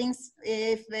these links.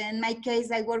 If in my case,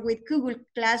 I work with Google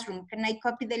Classroom, can I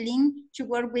copy the link to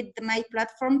work with my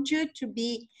platform too, to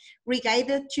be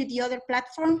re-guided to the other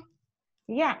platform?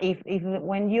 Yeah, if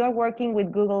when you're working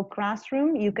with Google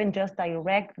Classroom, you can just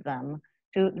direct them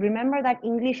to, remember that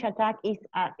English Attack is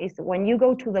when you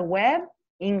go to the web,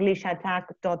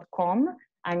 englishattack.com,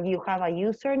 and you have a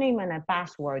username and a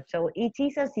password. So it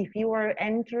is as if you were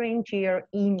entering to your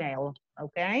email,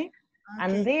 okay?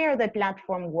 And there the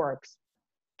platform works,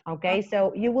 okay?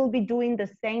 So you will be doing the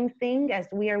same thing as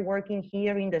we are working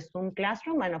here in the Zoom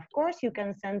classroom. And of course, you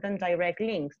can send them direct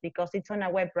links because it's on a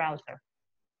web browser.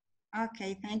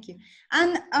 Okay, thank you.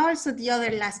 And also the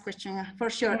other last question, for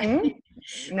sure.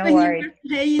 No when worries. you were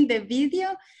playing the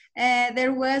video,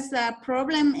 there was a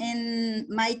problem in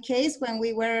my case when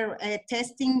we were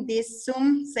testing this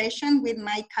Zoom session with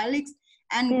my colleagues,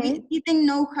 and we didn't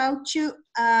know how to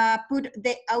put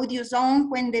the audio on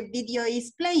when the video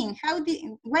is playing.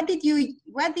 What did you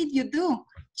do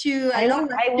to allow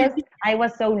I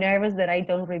was so nervous that I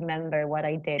don't remember what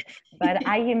I did, but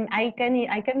I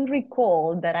can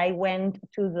recall that I went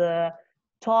to the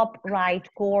top right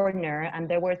corner and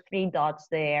there were 3 dots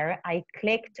there. I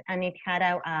clicked and it had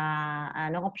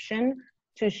an option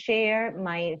to share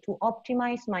to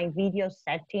optimize my video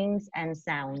settings and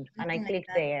sound, and I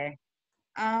clicked there.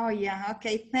 Oh yeah,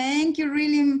 okay. Thank you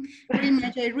really, really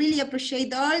much. I really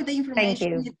appreciate all the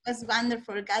information. Thank you. It was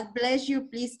wonderful. God bless you.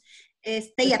 Please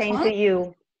stay at Same home. to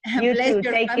you. You Bless too.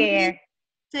 your Take family. care.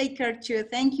 Take care too.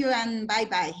 Thank you and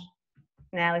bye-bye.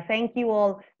 Now, thank you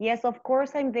all. Yes, of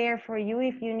course, I'm there for you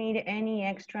if you need any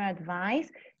extra advice.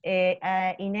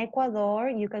 In Ecuador,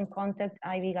 you can contact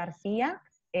Ivy Garcia.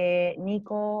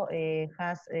 Nico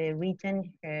has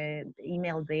written her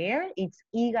email there. It's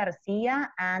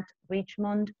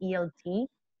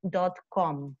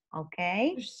egarcia@richmondelt.com,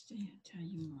 okay?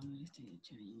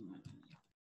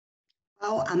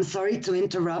 Oh, I'm sorry to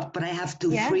interrupt, but I have to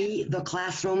free the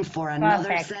classroom for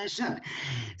another session.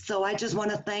 So I just want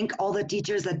to thank all the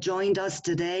teachers that joined us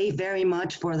today very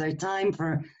much for their time,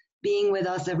 for being with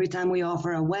us every time we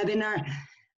offer a webinar.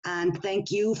 And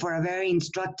thank you for a very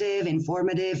instructive,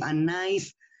 informative, and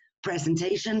nice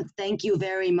presentation. Thank you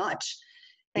very much.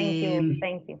 Thank you.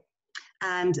 Thank you.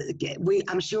 And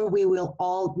I'm sure we will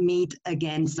all meet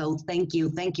again. So thank you.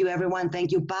 Thank you, everyone.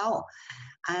 Thank you, Pao.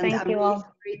 And I'm really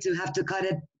sorry to have to cut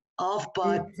it off,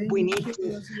 but we need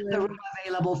the room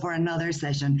available for another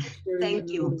session. Thank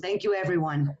you. Thank you,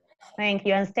 everyone. Thank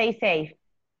you, and stay safe.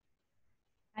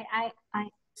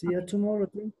 See you tomorrow.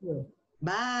 Thank you.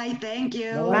 Bye. Thank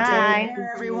you. Bye. Take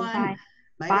care, everyone. Bye.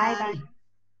 Bye. Bye. Bye.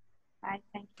 Bye.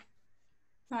 Thank you.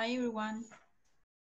 Bye, everyone.